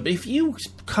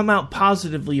come out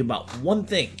positively about one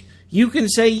thing, you can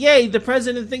say, yay, the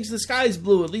president thinks the sky's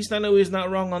blue. At least I know he's not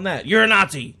wrong on that. You're a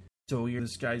Nazi. So the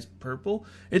sky's purple.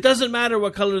 It doesn't matter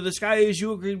what color the sky is.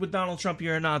 You agreed with Donald Trump.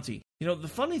 You're a Nazi. You know, the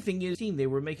funny thing is, they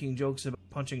were making jokes about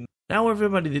punching. Now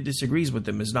everybody that disagrees with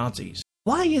them is Nazis.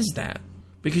 Why is that?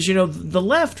 Because, you know, the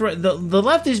left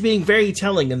is being very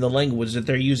telling in the language that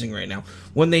they're using right now.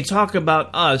 When they talk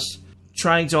about us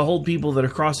trying to hold people that are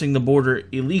crossing the border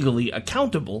illegally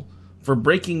accountable for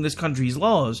breaking this country's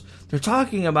laws, they're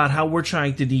talking about how we're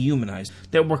trying to dehumanize.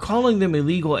 That we're calling them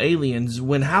illegal aliens,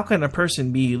 when how can a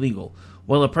person be illegal?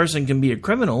 Well, a person can be a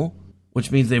criminal, which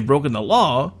means they've broken the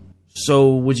law.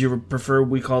 So would you prefer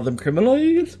we call them criminal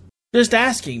aliens? Just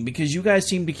asking, because you guys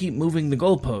seem to keep moving the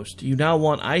goalpost. You now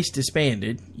want ICE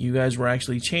disbanded. You guys were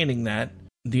actually chanting that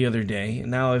the other day. And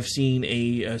now I've seen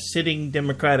a sitting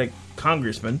Democratic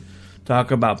congressman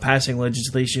talk about passing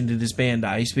legislation to disband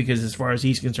ICE, because as far as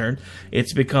he's concerned,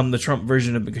 it's become the Trump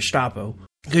version of the Gestapo.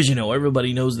 Because, you know,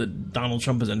 everybody knows that Donald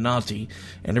Trump is a Nazi,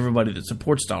 and everybody that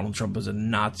supports Donald Trump is a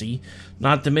Nazi.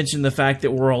 Not to mention the fact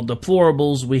that we're all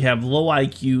deplorables, we have low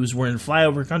IQs, we're in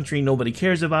flyover country, nobody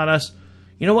cares about us.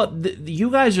 You know what? You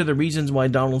guys are the reasons why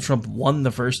Donald Trump won the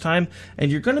first time,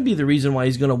 and you're going to be the reason why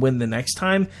he's going to win the next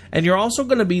time, and you're also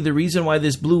going to be the reason why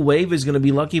this blue wave is going to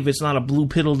be lucky if it's not a blue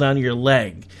piddle down your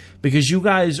leg, because you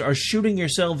guys are shooting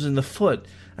yourselves in the foot.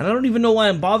 And I don't even know why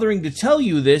I'm bothering to tell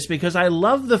you this, because I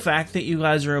love the fact that you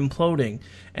guys are imploding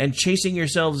and chasing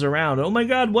yourselves around. Oh my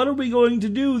God, what are we going to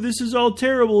do? This is all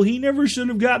terrible. He never should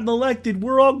have gotten elected.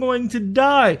 We're all going to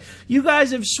die. You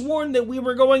guys have sworn that we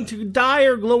were going to die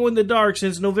or glow in the dark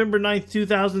since November 9th,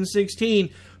 2016.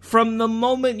 From the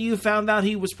moment you found out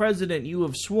he was president, you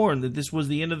have sworn that this was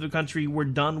the end of the country. We're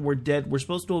done. We're dead. We're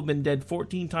supposed to have been dead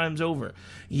 14 times over.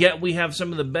 Yet we have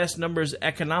some of the best numbers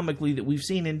economically that we've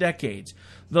seen in decades.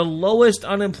 The lowest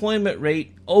unemployment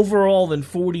rate overall in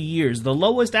 40 years. The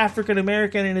lowest African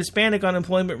American and Hispanic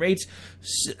unemployment rates,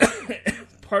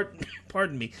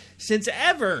 pardon me, since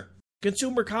ever.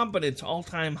 Consumer confidence,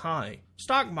 all-time high.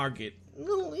 Stock market,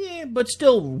 but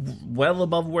still well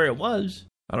above where it was.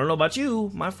 I don't know about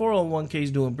you, my 401k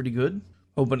is doing pretty good.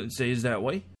 Hoping it stays that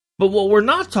way. But what we're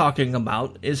not talking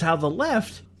about is how the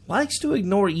left likes to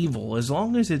ignore evil as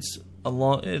long as it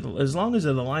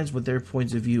aligns with their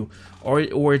points of view,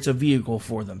 or it's a vehicle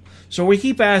for them. So we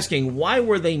keep asking, why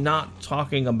were they not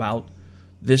talking about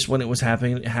this when it was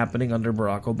happening under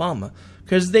Barack Obama?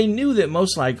 Because they knew that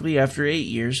most likely after 8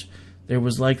 years, there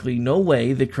was likely no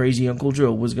way that Crazy Uncle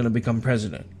Joe was going to become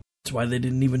president. That's why they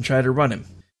didn't even try to run him.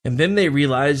 And then they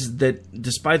realized that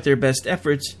despite their best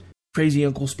efforts, Crazy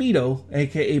Uncle Speedo,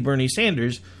 aka Bernie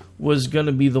Sanders, was going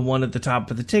to be the one at the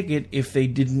top of the ticket if they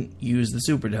didn't use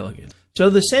the superdelegate. So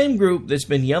the same group that's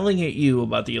been yelling at you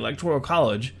about the Electoral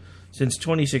College since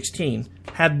 2016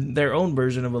 had their own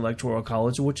version of Electoral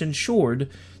College, which ensured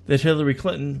that Hillary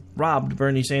Clinton robbed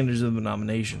Bernie Sanders of the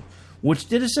nomination, which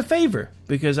did us a favor,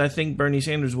 because I think Bernie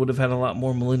Sanders would have had a lot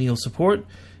more millennial support,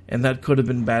 and that could have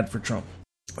been bad for Trump.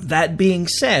 That being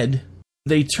said,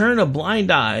 they turn a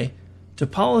blind eye to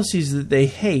policies that they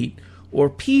hate or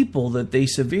people that they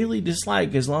severely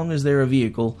dislike as long as they're a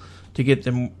vehicle to get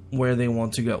them where they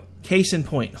want to go. Case in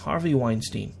point, Harvey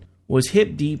Weinstein was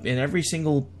hip deep in every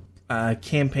single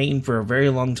campaign for a very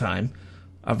long time,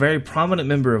 a very prominent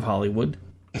member of Hollywood.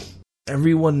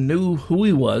 Everyone knew who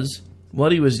he was,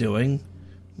 what he was doing.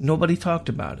 Nobody talked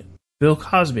about it. Bill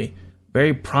Cosby,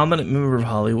 very prominent member of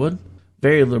Hollywood,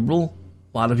 very liberal.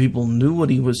 A lot of people knew what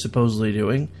he was supposedly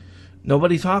doing.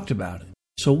 Nobody talked about it.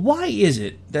 So why is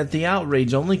it that the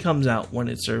outrage only comes out when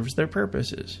it serves their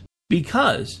purposes?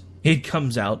 Because it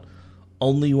comes out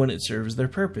only when it serves their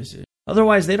purposes.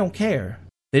 Otherwise, they don't care.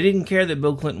 They didn't care that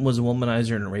Bill Clinton was a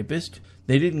womanizer and a rapist.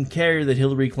 They didn't care that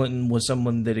Hillary Clinton was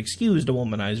someone that excused a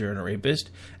womanizer and a rapist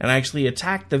and actually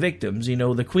attacked the victims. You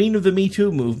know, the queen of the Me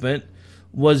Too movement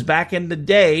was, back in the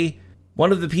day,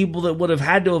 one of the people that would have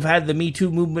had to have had the Me Too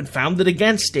movement founded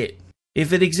against it,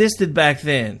 if it existed back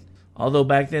then. Although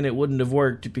back then it wouldn't have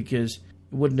worked because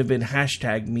it wouldn't have been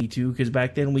hashtag Me Too, because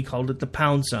back then we called it the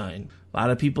pound sign. A lot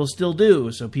of people still do,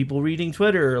 so people reading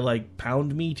Twitter are like,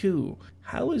 pound Me Too.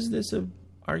 How is this an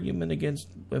argument against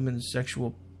women's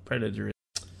sexual predators?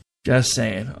 Just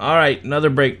saying. All right,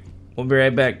 another break. We'll be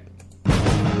right back.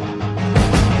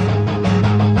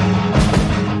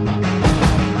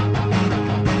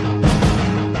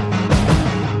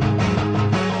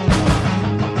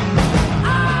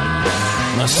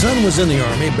 My son was in the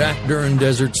Army back during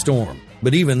Desert Storm,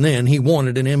 but even then he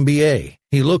wanted an MBA.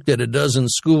 He looked at a dozen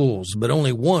schools, but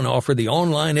only one offered the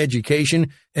online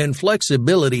education and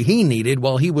flexibility he needed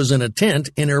while he was in a tent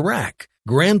in Iraq.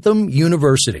 Grantham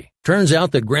University. Turns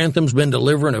out that Grantham's been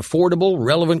delivering affordable,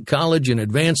 relevant college and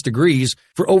advanced degrees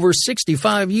for over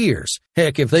 65 years.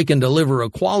 Heck, if they can deliver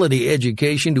a quality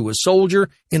education to a soldier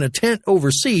in a tent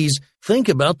overseas, think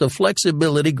about the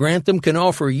flexibility Grantham can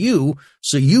offer you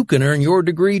so you can earn your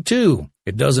degree too.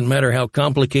 It doesn't matter how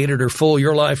complicated or full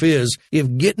your life is.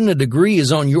 If getting a degree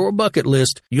is on your bucket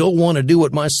list, you'll want to do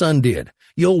what my son did.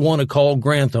 You'll want to call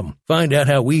Grantham. Find out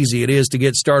how easy it is to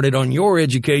get started on your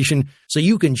education so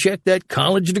you can check that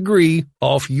college degree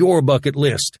off your bucket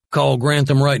list. Call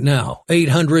Grantham right now.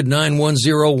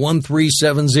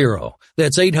 800-910-1370.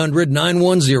 That's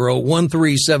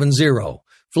 800-910-1370.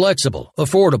 Flexible,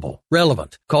 affordable,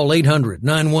 relevant. Call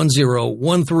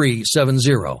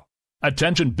 800-910-1370.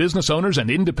 Attention business owners and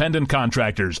independent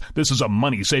contractors. This is a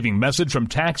money-saving message from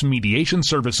Tax Mediation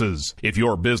Services. If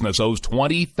your business owes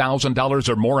 $20,000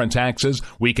 or more in taxes,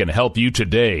 we can help you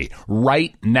today,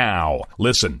 right now.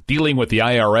 Listen, dealing with the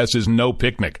IRS is no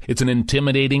picnic. It's an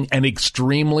intimidating and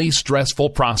extremely stressful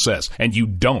process, and you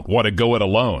don't want to go it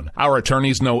alone. Our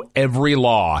attorneys know every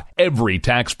law, every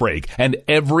tax break, and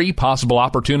every possible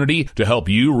opportunity to help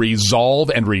you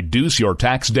resolve and reduce your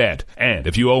tax debt. And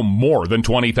if you owe more than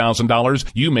 $20,000,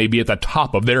 you may be at the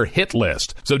top of their hit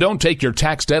list. So don't take your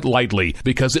tax debt lightly,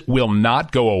 because it will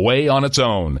not go away on its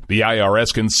own. The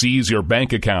IRS can seize your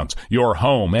bank accounts, your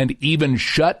home, and even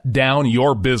shut down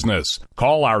your business.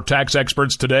 Call our tax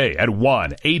experts today at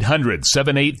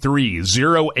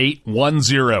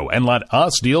 1-800-783-0810 and let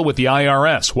us deal with the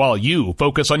IRS while you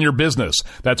focus on your business.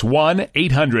 That's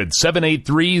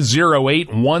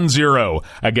 1-800-783-0810.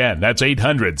 Again, that's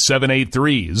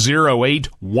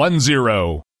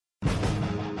 800-783-0810.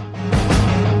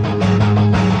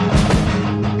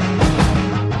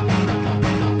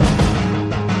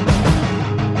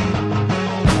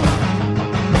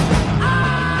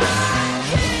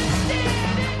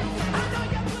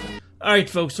 All All right,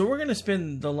 folks, so we're going to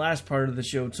spend the last part of the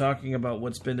show talking about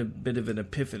what's been a bit of an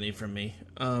epiphany for me.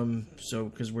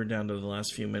 Because we're down to the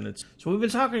last few minutes. So we've been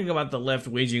talking about the left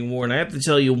waging war, and I have to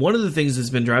tell you, one of the things that's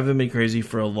been driving me crazy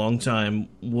for a long time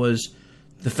was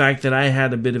the fact that I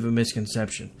had a bit of a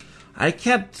misconception. I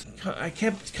kept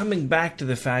coming back to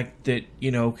the fact that,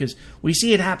 because we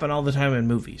see it happen all the time in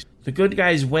movies. The good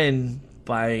guys win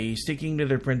by sticking to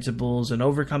their principles and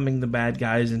overcoming the bad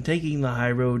guys and taking the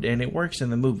high road, and it works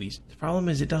in the movies. The problem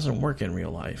is it doesn't work in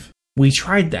real life. We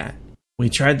tried that. We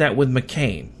tried that with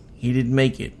McCain. He didn't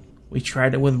make it. We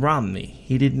tried it with Romney.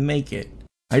 He didn't make it.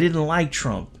 I didn't like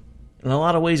Trump. In a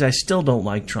lot of ways, I still don't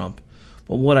like Trump.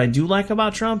 But what I do like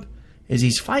about Trump is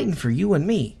he's fighting for you and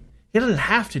me. He doesn't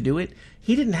have to do it.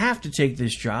 He didn't have to take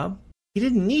this job. He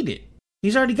didn't need it.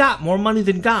 He's already got more money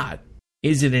than God.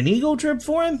 Is it an ego trip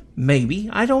for him? Maybe.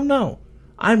 I don't know.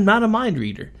 I'm not a mind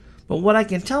reader. But what I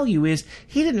can tell you is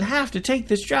he didn't have to take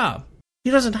this job. He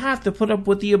doesn't have to put up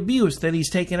with the abuse that he's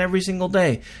taking every single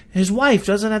day. His wife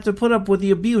doesn't have to put up with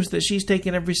the abuse that she's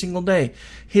taking every single day.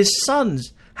 His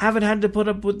sons don't have to put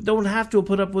up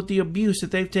with the abuse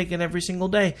that they've taken every single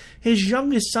day. His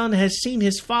youngest son has seen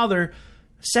his father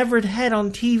severed head on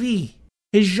TV.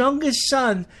 His youngest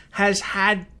son has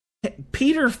had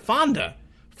Peter Fonda,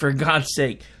 for God's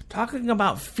sake, talking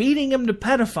about feeding him to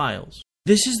pedophiles.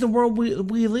 This is the world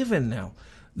we live in now.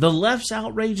 The left's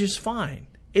outrage is fine.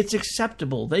 It's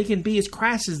acceptable. They can be as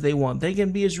crass as they want. They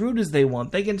can be as rude as they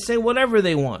want. They can say whatever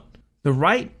they want. The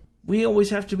right, we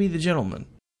always have to be the gentleman.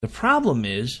 The problem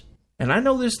is, and I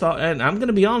know this thought, and I'm going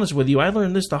to be honest with you, I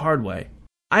learned this the hard way.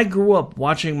 I grew up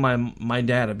watching my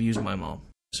dad abuse my mom.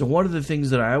 So one of the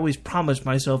things that I always promised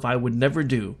myself I would never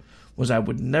do was I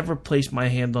would never place my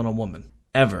hand on a woman.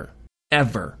 Ever.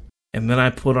 Ever. And then I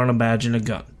put on a badge and a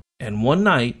gun. And one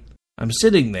night, I'm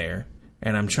sitting there,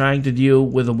 and I'm trying to deal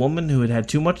with a woman who had had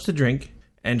too much to drink,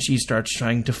 and she starts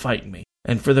trying to fight me.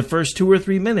 And for the first 2 or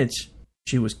 3 minutes,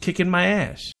 she was kicking my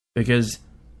ass. Because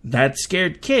that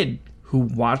scared kid who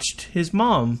watched his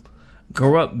mom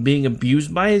grow up being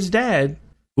abused by his dad,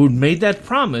 who'd made that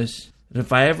promise that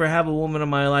if I ever have a woman in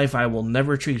my life, I will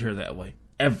never treat her that way.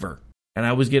 Ever. And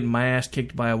I was getting my ass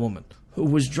kicked by a woman who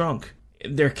was drunk.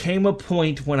 There came a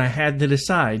point when I had to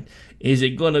decide, is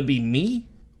it going to be me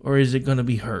or is it going to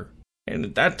be her? And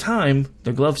at that time,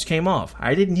 the gloves came off.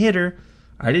 I didn't hit her.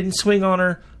 I didn't swing on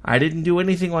her. I didn't do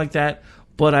anything like that.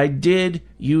 But I did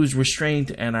use restraint,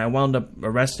 and I wound up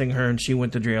arresting her, and she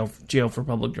went to jail for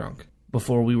public drunk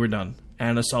before we were done,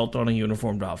 and assault on a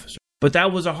uniformed officer. But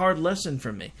that was a hard lesson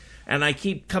for me. And I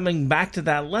keep coming back to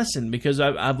that lesson because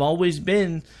I've always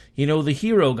been, the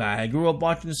hero guy. I grew up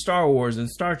watching Star Wars and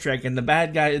Star Trek, and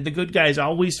the good guys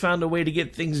always found a way to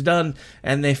get things done,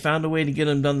 and they found a way to get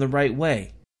them done the right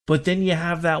way. But then you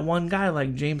have that one guy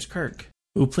like James Kirk,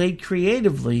 who played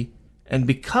creatively, and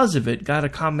because of it got a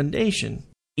commendation,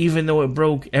 even though it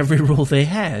broke every rule they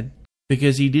had,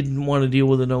 because he didn't want to deal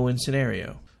with a no-win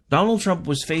scenario. Donald Trump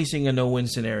was facing a no-win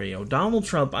scenario. Donald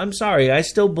Trump, I'm sorry, I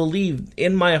still believe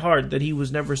in my heart that he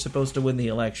was never supposed to win the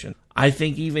election. I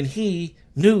think even he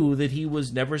knew that he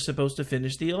was never supposed to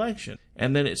finish the election.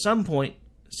 And then at some point,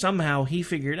 somehow he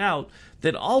figured out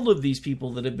that all of these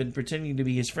people that have been pretending to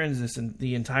be his friends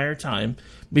the entire time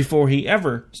before he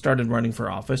ever started running for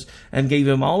office and gave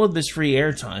him all of this free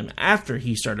airtime after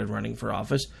he started running for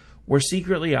office were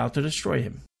secretly out to destroy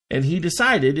him. And he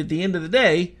decided at the end of the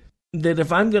day that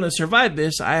if I'm going to survive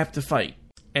this, I have to fight.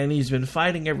 And he's been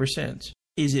fighting ever since.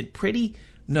 Is it pretty?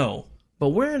 No. But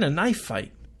we're in a knife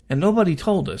fight, and nobody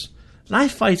told us.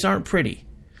 Knife fights aren't pretty.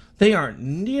 They aren't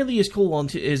nearly as cool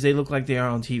as they look like they are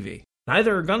on TV.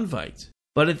 Neither are gunfights.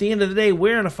 But at the end of the day,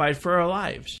 we're in a fight for our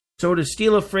lives. So to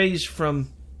steal a phrase from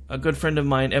a good friend of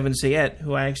mine, Evan Sayette,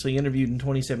 who I actually interviewed in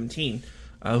 2017,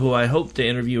 who I hope to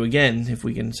interview again if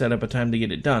we can set up a time to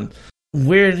get it done,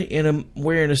 we're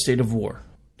in a state of war.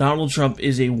 Donald Trump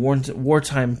is a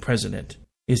wartime president.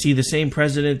 Is he the same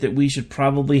president that we should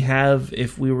probably have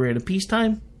if we were at a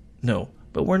peacetime? No,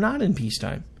 but we're not in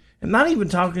peacetime. I'm not even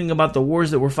talking about the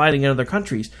wars that we're fighting in other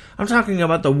countries. I'm talking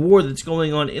about the war that's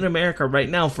going on in America right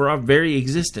now for our very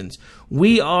existence.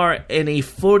 We are in a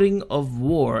footing of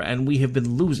war, and we have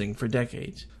been losing for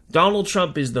decades. Donald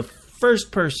Trump is the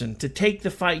first person to take the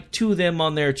fight to them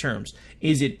on their terms.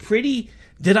 Is it pretty?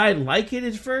 Did I like it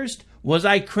at first? Was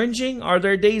I cringing? Are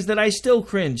there days that I still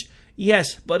cringe?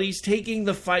 Yes, but he's taking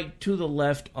the fight to the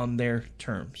left on their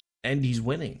terms. And he's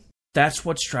winning. That's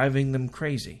what's driving them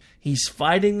crazy. He's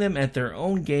fighting them at their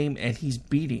own game, and he's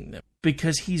beating them.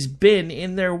 Because he's been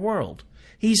in their world.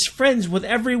 He's friends with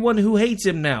everyone who hates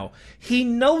him now. He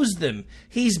knows them.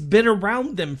 He's been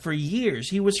around them for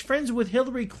years. He was friends with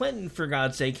Hillary Clinton, for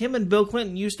God's sake. Him and Bill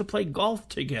Clinton used to play golf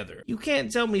together. You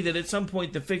can't tell me that at some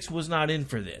point the fix was not in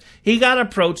for this. He got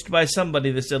approached by somebody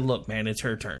that said, look, man, it's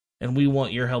her turn, and we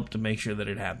want your help to make sure that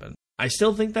it happens. I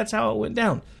still think that's how it went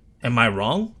down. Am I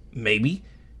wrong? Maybe.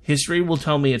 History will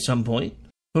tell me at some point.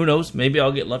 Who knows? Maybe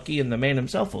I'll get lucky and the man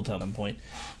himself will tell me at some point.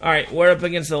 All right, we're up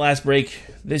against the last break.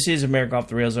 This is America Off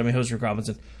the Rails. I'm your host, Rick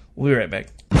Robinson. We'll be right back.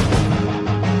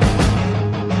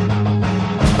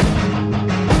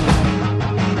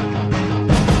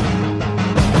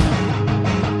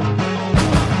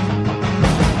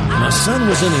 My son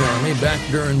was in the Army back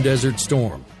during Desert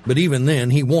Storm, but even then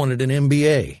he wanted an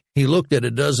MBA. He looked at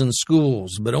a dozen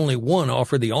schools, but only one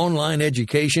offered the online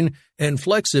education and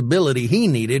flexibility he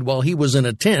needed while he was in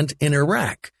a tent in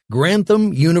Iraq.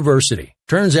 Grantham University.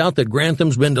 Turns out that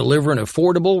Grantham's been delivering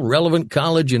affordable, relevant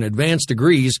college and advanced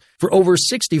degrees for over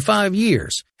 65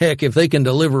 years. Heck, if they can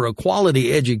deliver a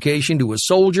quality education to a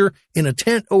soldier in a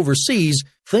tent overseas,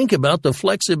 think about the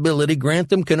flexibility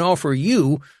Grantham can offer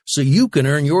you so you can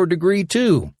earn your degree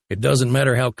too. It doesn't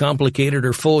matter how complicated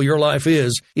or full your life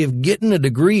is. If getting a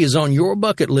degree is on your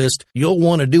bucket list, you'll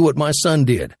want to do what my son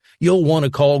did. You'll want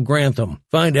to call Grantham.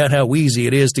 Find out how easy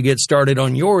it is to get started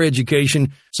on your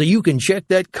education so you can check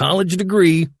that college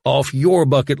degree off your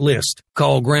bucket list.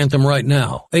 Call Grantham right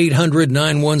now.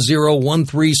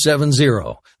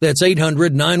 800-910-1370. That's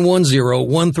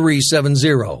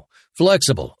 800-910-1370.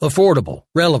 Flexible, affordable,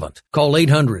 relevant. Call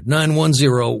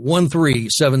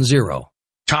 800-910-1370.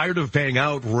 Tired of paying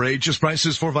outrageous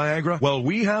prices for Viagra? Well,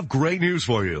 we have great news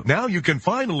for you. Now you can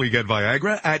finally get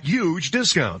Viagra at huge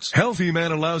discounts. Healthy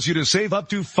Man allows you to save up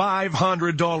to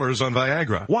 $500 on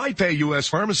Viagra. Why pay U.S.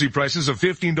 pharmacy prices of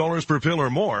 $15 per pill or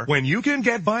more when you can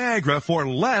get Viagra for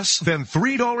less than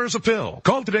 $3 a pill?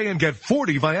 Call today and get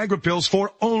 40 Viagra pills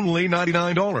for only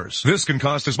 $99. This can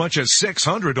cost as much as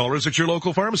 $600 at your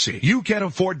local pharmacy. You can't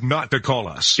afford not to call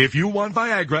us. If you want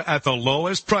Viagra at the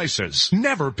lowest prices,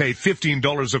 never pay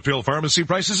 $15 a pill pharmacy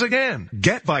prices again.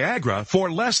 Get Viagra for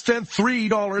less than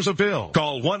 $3 a pill.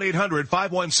 Call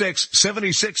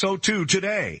 1-800-516-7602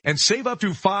 today and save up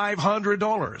to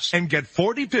 $500 and get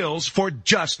 40 pills for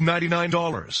just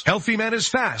 $99. Healthy Man is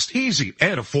fast, easy,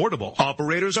 and affordable.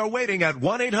 Operators are waiting at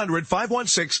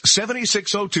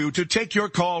 1-800-516-7602 to take your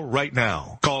call right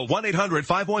now. Call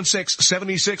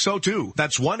 1-800-516-7602.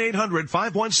 That's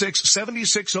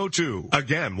 1-800-516-7602.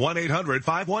 Again,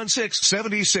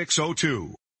 1-800-516-7602.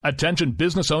 Attention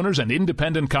business owners and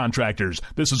independent contractors.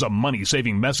 This is a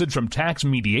money-saving message from Tax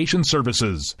Mediation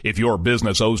Services. If your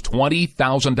business owes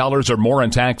 $20,000 or more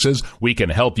in taxes, we can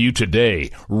help you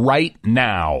today, right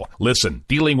now. Listen,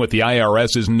 dealing with the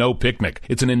IRS is no picnic.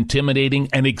 It's an intimidating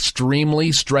and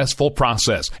extremely stressful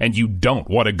process, and you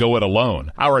don't want to go it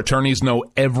alone. Our attorneys know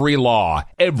every law,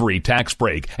 every tax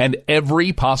break, and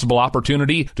every possible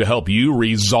opportunity to help you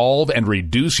resolve and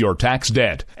reduce your tax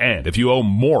debt. And if you owe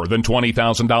more than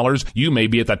 $20,000, you may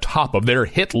be at the top of their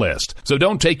hit list. So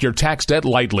don't take your tax debt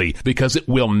lightly, because it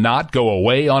will not go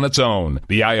away on its own.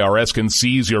 The IRS can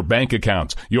seize your bank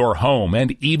accounts, your home,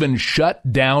 and even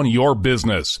shut down your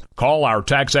business. Call our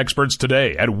tax experts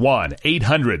today at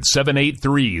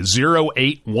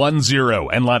 1-800-783-0810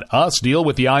 and let us deal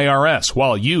with the IRS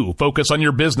while you focus on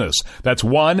your business. That's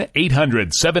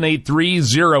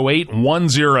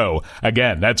 1-800-783-0810.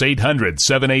 Again, that's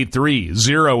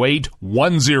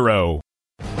 800-783-0810.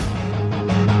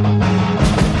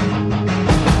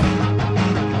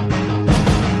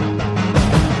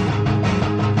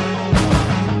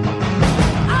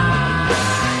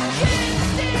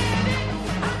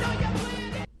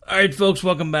 All right, folks,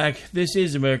 welcome back. This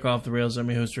is America Off the Rails. I'm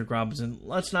your host, Rick Robinson.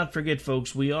 Let's not forget,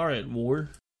 folks, we are at war.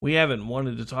 We haven't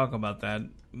wanted to talk about that,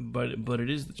 but it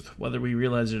is, whether we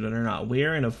realize it or not. We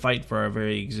are in a fight for our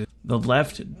very existence. The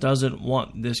left doesn't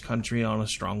want this country on a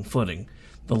strong footing.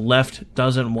 The left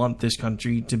doesn't want this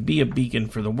country to be a beacon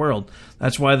for the world.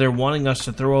 That's why they're wanting us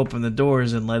to throw open the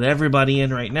doors and let everybody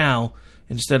in right now,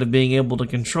 instead of being able to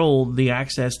control the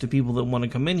access to people that want to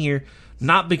come in here,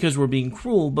 not because we're being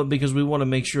cruel, but because we want to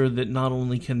make sure that not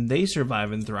only can they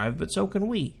survive and thrive, but so can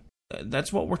we.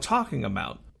 That's what we're talking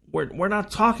about. We're not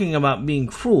talking about being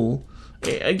cruel.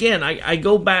 Again, I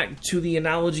go back to the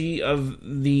analogy of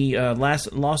the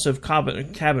loss of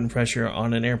cabin pressure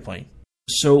on an airplane.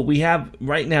 So we have,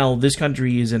 right now, this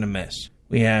country is in a mess.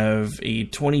 We have a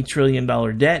 $20 trillion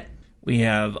debt. We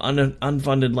have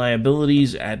unfunded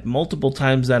liabilities at multiple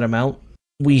times that amount.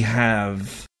 We had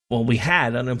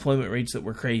unemployment rates that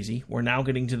were crazy. We're now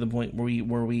getting to the point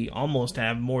where we almost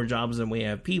have more jobs than we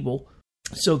have people.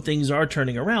 So things are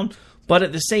turning around, But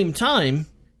at the same time,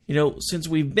 since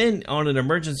we've been on an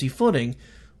emergency footing,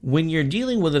 when you're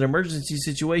dealing with an emergency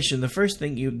situation, the first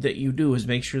thing that you do is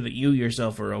make sure that you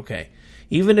yourself are okay.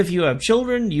 Even if you have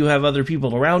children, you have other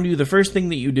people around you, the first thing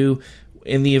that you do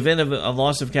in the event of a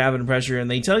loss of cabin pressure, and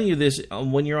they tell you this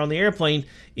when you're on the airplane,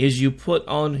 is you put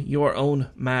on your own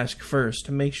mask first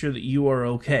to make sure that you are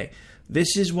okay.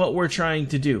 This is what we're trying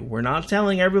to do. We're not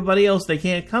telling everybody else they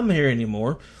can't come here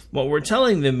anymore. What we're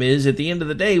telling them is, at the end of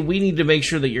the day, we need to make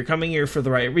sure that you're coming here for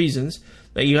the right reasons,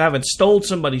 that you haven't stole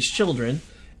somebody's children,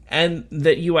 and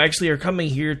that you actually are coming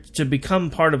here to become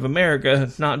part of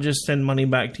America, not just send money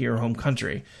back to your home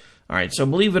country. All right, so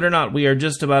believe it or not, we are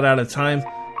just about out of time.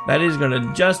 That is going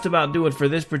to just about do it for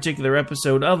this particular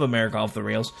episode of America Off the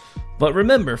Rails. But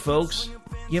remember, folks,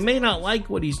 you may not like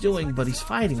what he's doing, but he's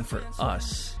fighting for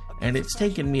us. And it's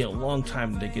taken me a long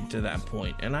time to get to that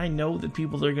point. And I know that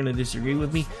people are going to disagree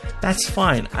with me. That's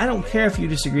fine. I don't care if you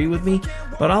disagree with me.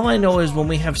 But all I know is when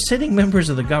we have sitting members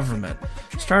of the government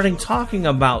starting talking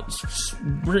about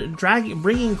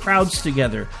bringing crowds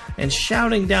together and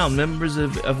shouting down members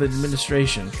of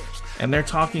administration, and they're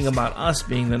talking about us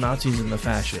being the Nazis and the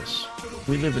fascists.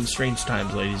 We live in strange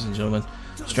times, ladies and gentlemen.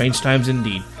 Strange times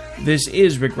indeed. This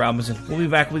is Rick Robinson. We'll be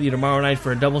back with you tomorrow night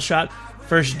for a double shot.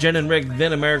 First Jen and Rick,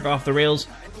 then America Off the Rails.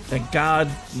 Thank God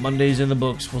Monday's in the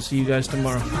books. We'll see you guys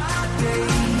tomorrow.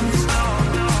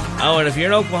 Oh, and if you're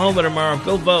in Oklahoma tomorrow,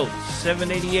 go vote.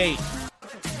 788.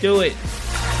 Do it.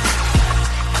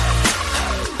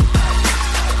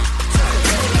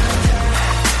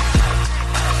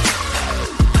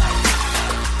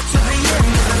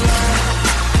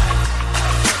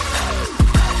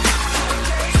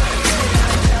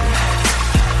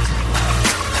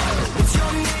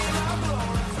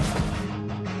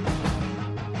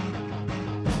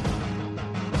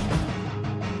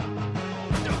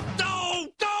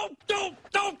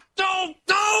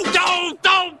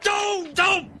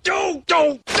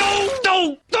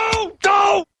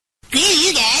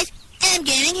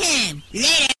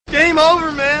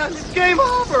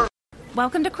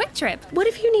 Welcome to Quick Trip. What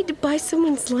if you need to buy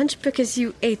someone's lunch because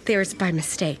you ate theirs by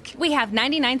mistake? We have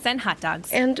 99-cent hot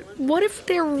dogs. And what if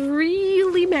they're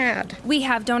really mad? We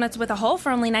have donuts with a hole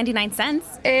for only 99 cents.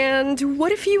 And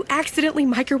what if you accidentally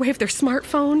microwaved their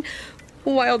smartphone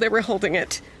while they were holding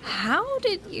it? How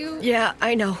did you... Yeah,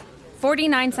 I know.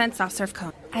 49-cent soft serve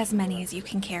cone. As many as you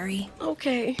can carry.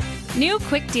 Okay. New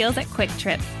quick deals at Quick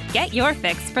Trip. Get your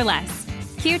fix for less.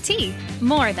 QT.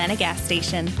 More than a gas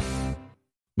station.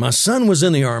 My son was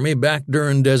in the Army back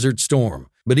during Desert Storm,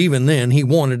 but even then he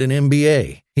wanted an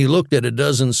MBA. He looked at a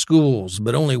dozen schools,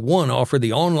 but only one offered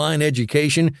the online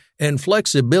education and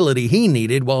flexibility he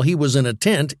needed while he was in a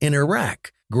tent in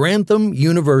Iraq. Grantham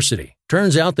University.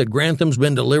 Turns out that Grantham's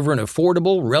been delivering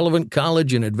affordable, relevant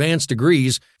college and advanced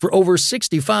degrees for over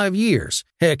 65 years.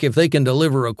 Heck, if they can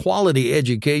deliver a quality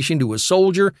education to a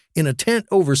soldier in a tent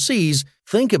overseas,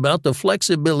 think about the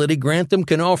flexibility Grantham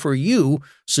can offer you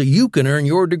so you can earn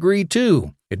your degree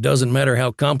too. It doesn't matter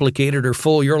how complicated or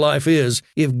full your life is,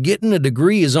 if getting a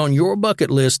degree is on your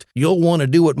bucket list, you'll want to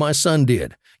do what my son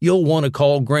did. You'll want to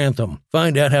call Grantham.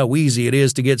 Find out how easy it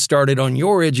is to get started on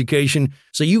your education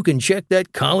so you can check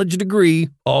that college degree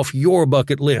off your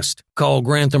bucket list. Call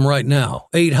Grantham right now,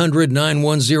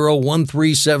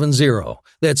 800-910-1370.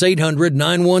 That's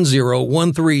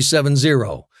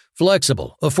 800-910-1370.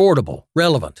 Flexible, affordable,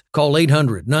 relevant. Call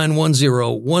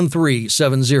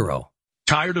 800-910-1370.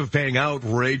 Tired of paying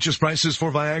outrageous prices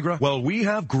for Viagra? Well, we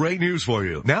have great news for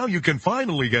you. Now you can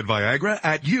finally get Viagra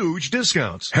at huge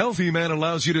discounts. Healthy Man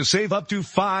allows you to save up to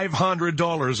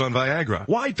 $500 on Viagra.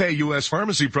 Why pay U.S.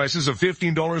 pharmacy prices of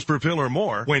 $15 per pill or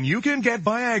more when you can get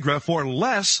Viagra for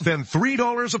less than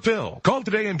 $3 a pill? Call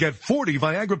today and get 40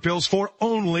 Viagra pills for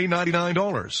only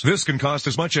 $99. This can cost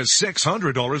as much as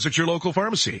 $600 at your local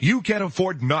pharmacy. You can't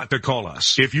afford not to call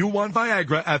us. If you want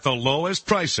Viagra at the lowest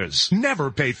prices, never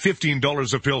pay $15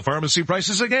 a pill pharmacy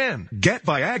prices again. Get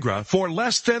Viagra for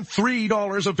less than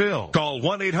 $3 a pill. Call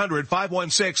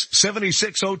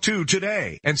 1-800-516-7602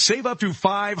 today and save up to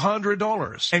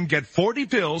 $500 and get 40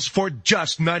 pills for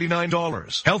just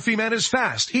 $99. Healthy Man is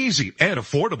fast, easy, and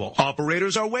affordable.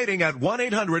 Operators are waiting at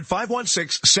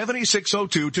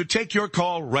 1-800-516-7602 to take your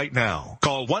call right now.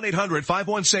 Call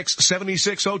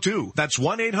 1-800-516-7602. That's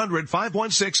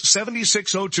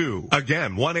 1-800-516-7602.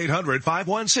 Again,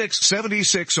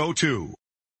 1-800-516-7602.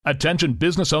 Attention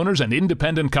business owners and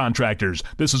independent contractors.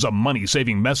 This is a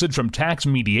money-saving message from Tax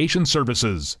Mediation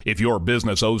Services. If your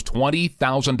business owes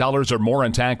 $20,000 or more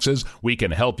in taxes, we can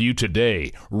help you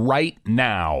today, right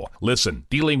now. Listen,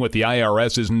 dealing with the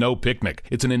IRS is no picnic.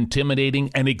 It's an intimidating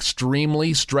and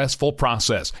extremely stressful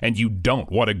process, and you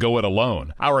don't want to go it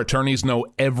alone. Our attorneys know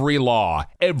every law,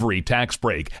 every tax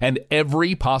break, and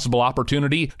every possible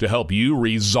opportunity to help you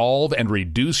resolve and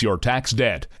reduce your tax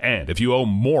debt. And if you owe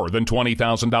more than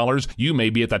 $20,000, you may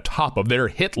be at the top of their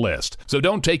hit list. So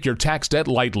don't take your tax debt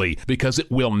lightly, because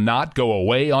it will not go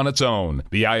away on its own.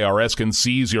 The IRS can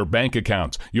seize your bank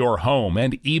accounts, your home,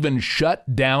 and even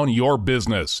shut down your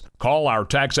business. Call our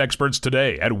tax experts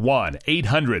today at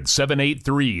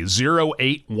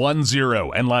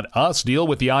 1-800-783-0810 and let us deal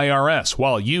with the IRS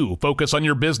while you focus on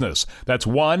your business. That's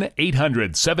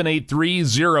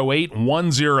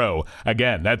 1-800-783-0810.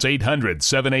 Again, that's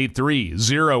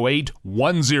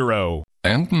 800-783-0810.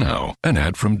 And now, an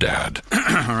ad from Dad.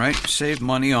 All right, save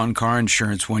money on car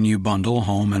insurance when you bundle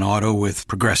home and auto with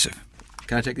Progressive.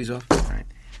 Can I take these off? All right.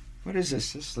 What is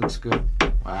this? This looks good.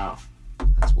 Wow,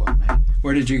 that's well made.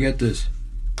 Where did you get this?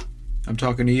 I'm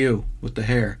talking to you with the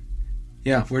hair.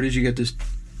 Yeah, where did you get this?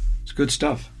 It's good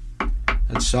stuff.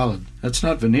 That's solid. That's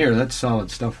not veneer, that's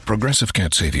solid stuff. Progressive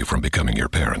can't save you from becoming your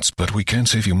parents, but we can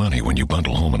save you money when you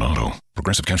bundle home and auto.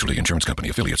 Progressive Casualty Insurance Company,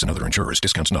 affiliates, and other insurers.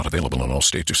 Discounts not available in all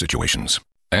states or situations.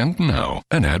 And now,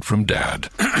 an ad from Dad.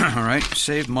 All right,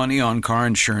 save money on car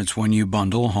insurance when you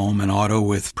bundle home and auto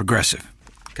with Progressive.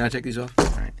 Can I take these off? All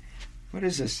right. What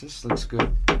is this? This looks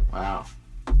good. Wow,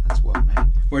 that's well made.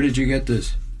 Where did you get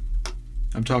this?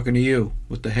 I'm talking to you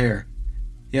with the hair.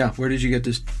 Yeah, where did you get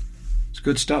this? It's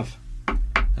good stuff.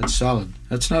 That's solid.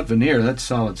 That's not veneer, that's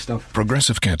solid stuff.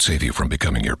 Progressive can't save you from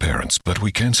becoming your parents, but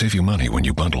we can save you money when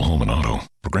you bundle home and auto.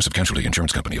 Progressive Casualty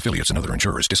Insurance Company, affiliates, and other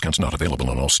insurers. Discounts not available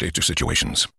in all states or situations.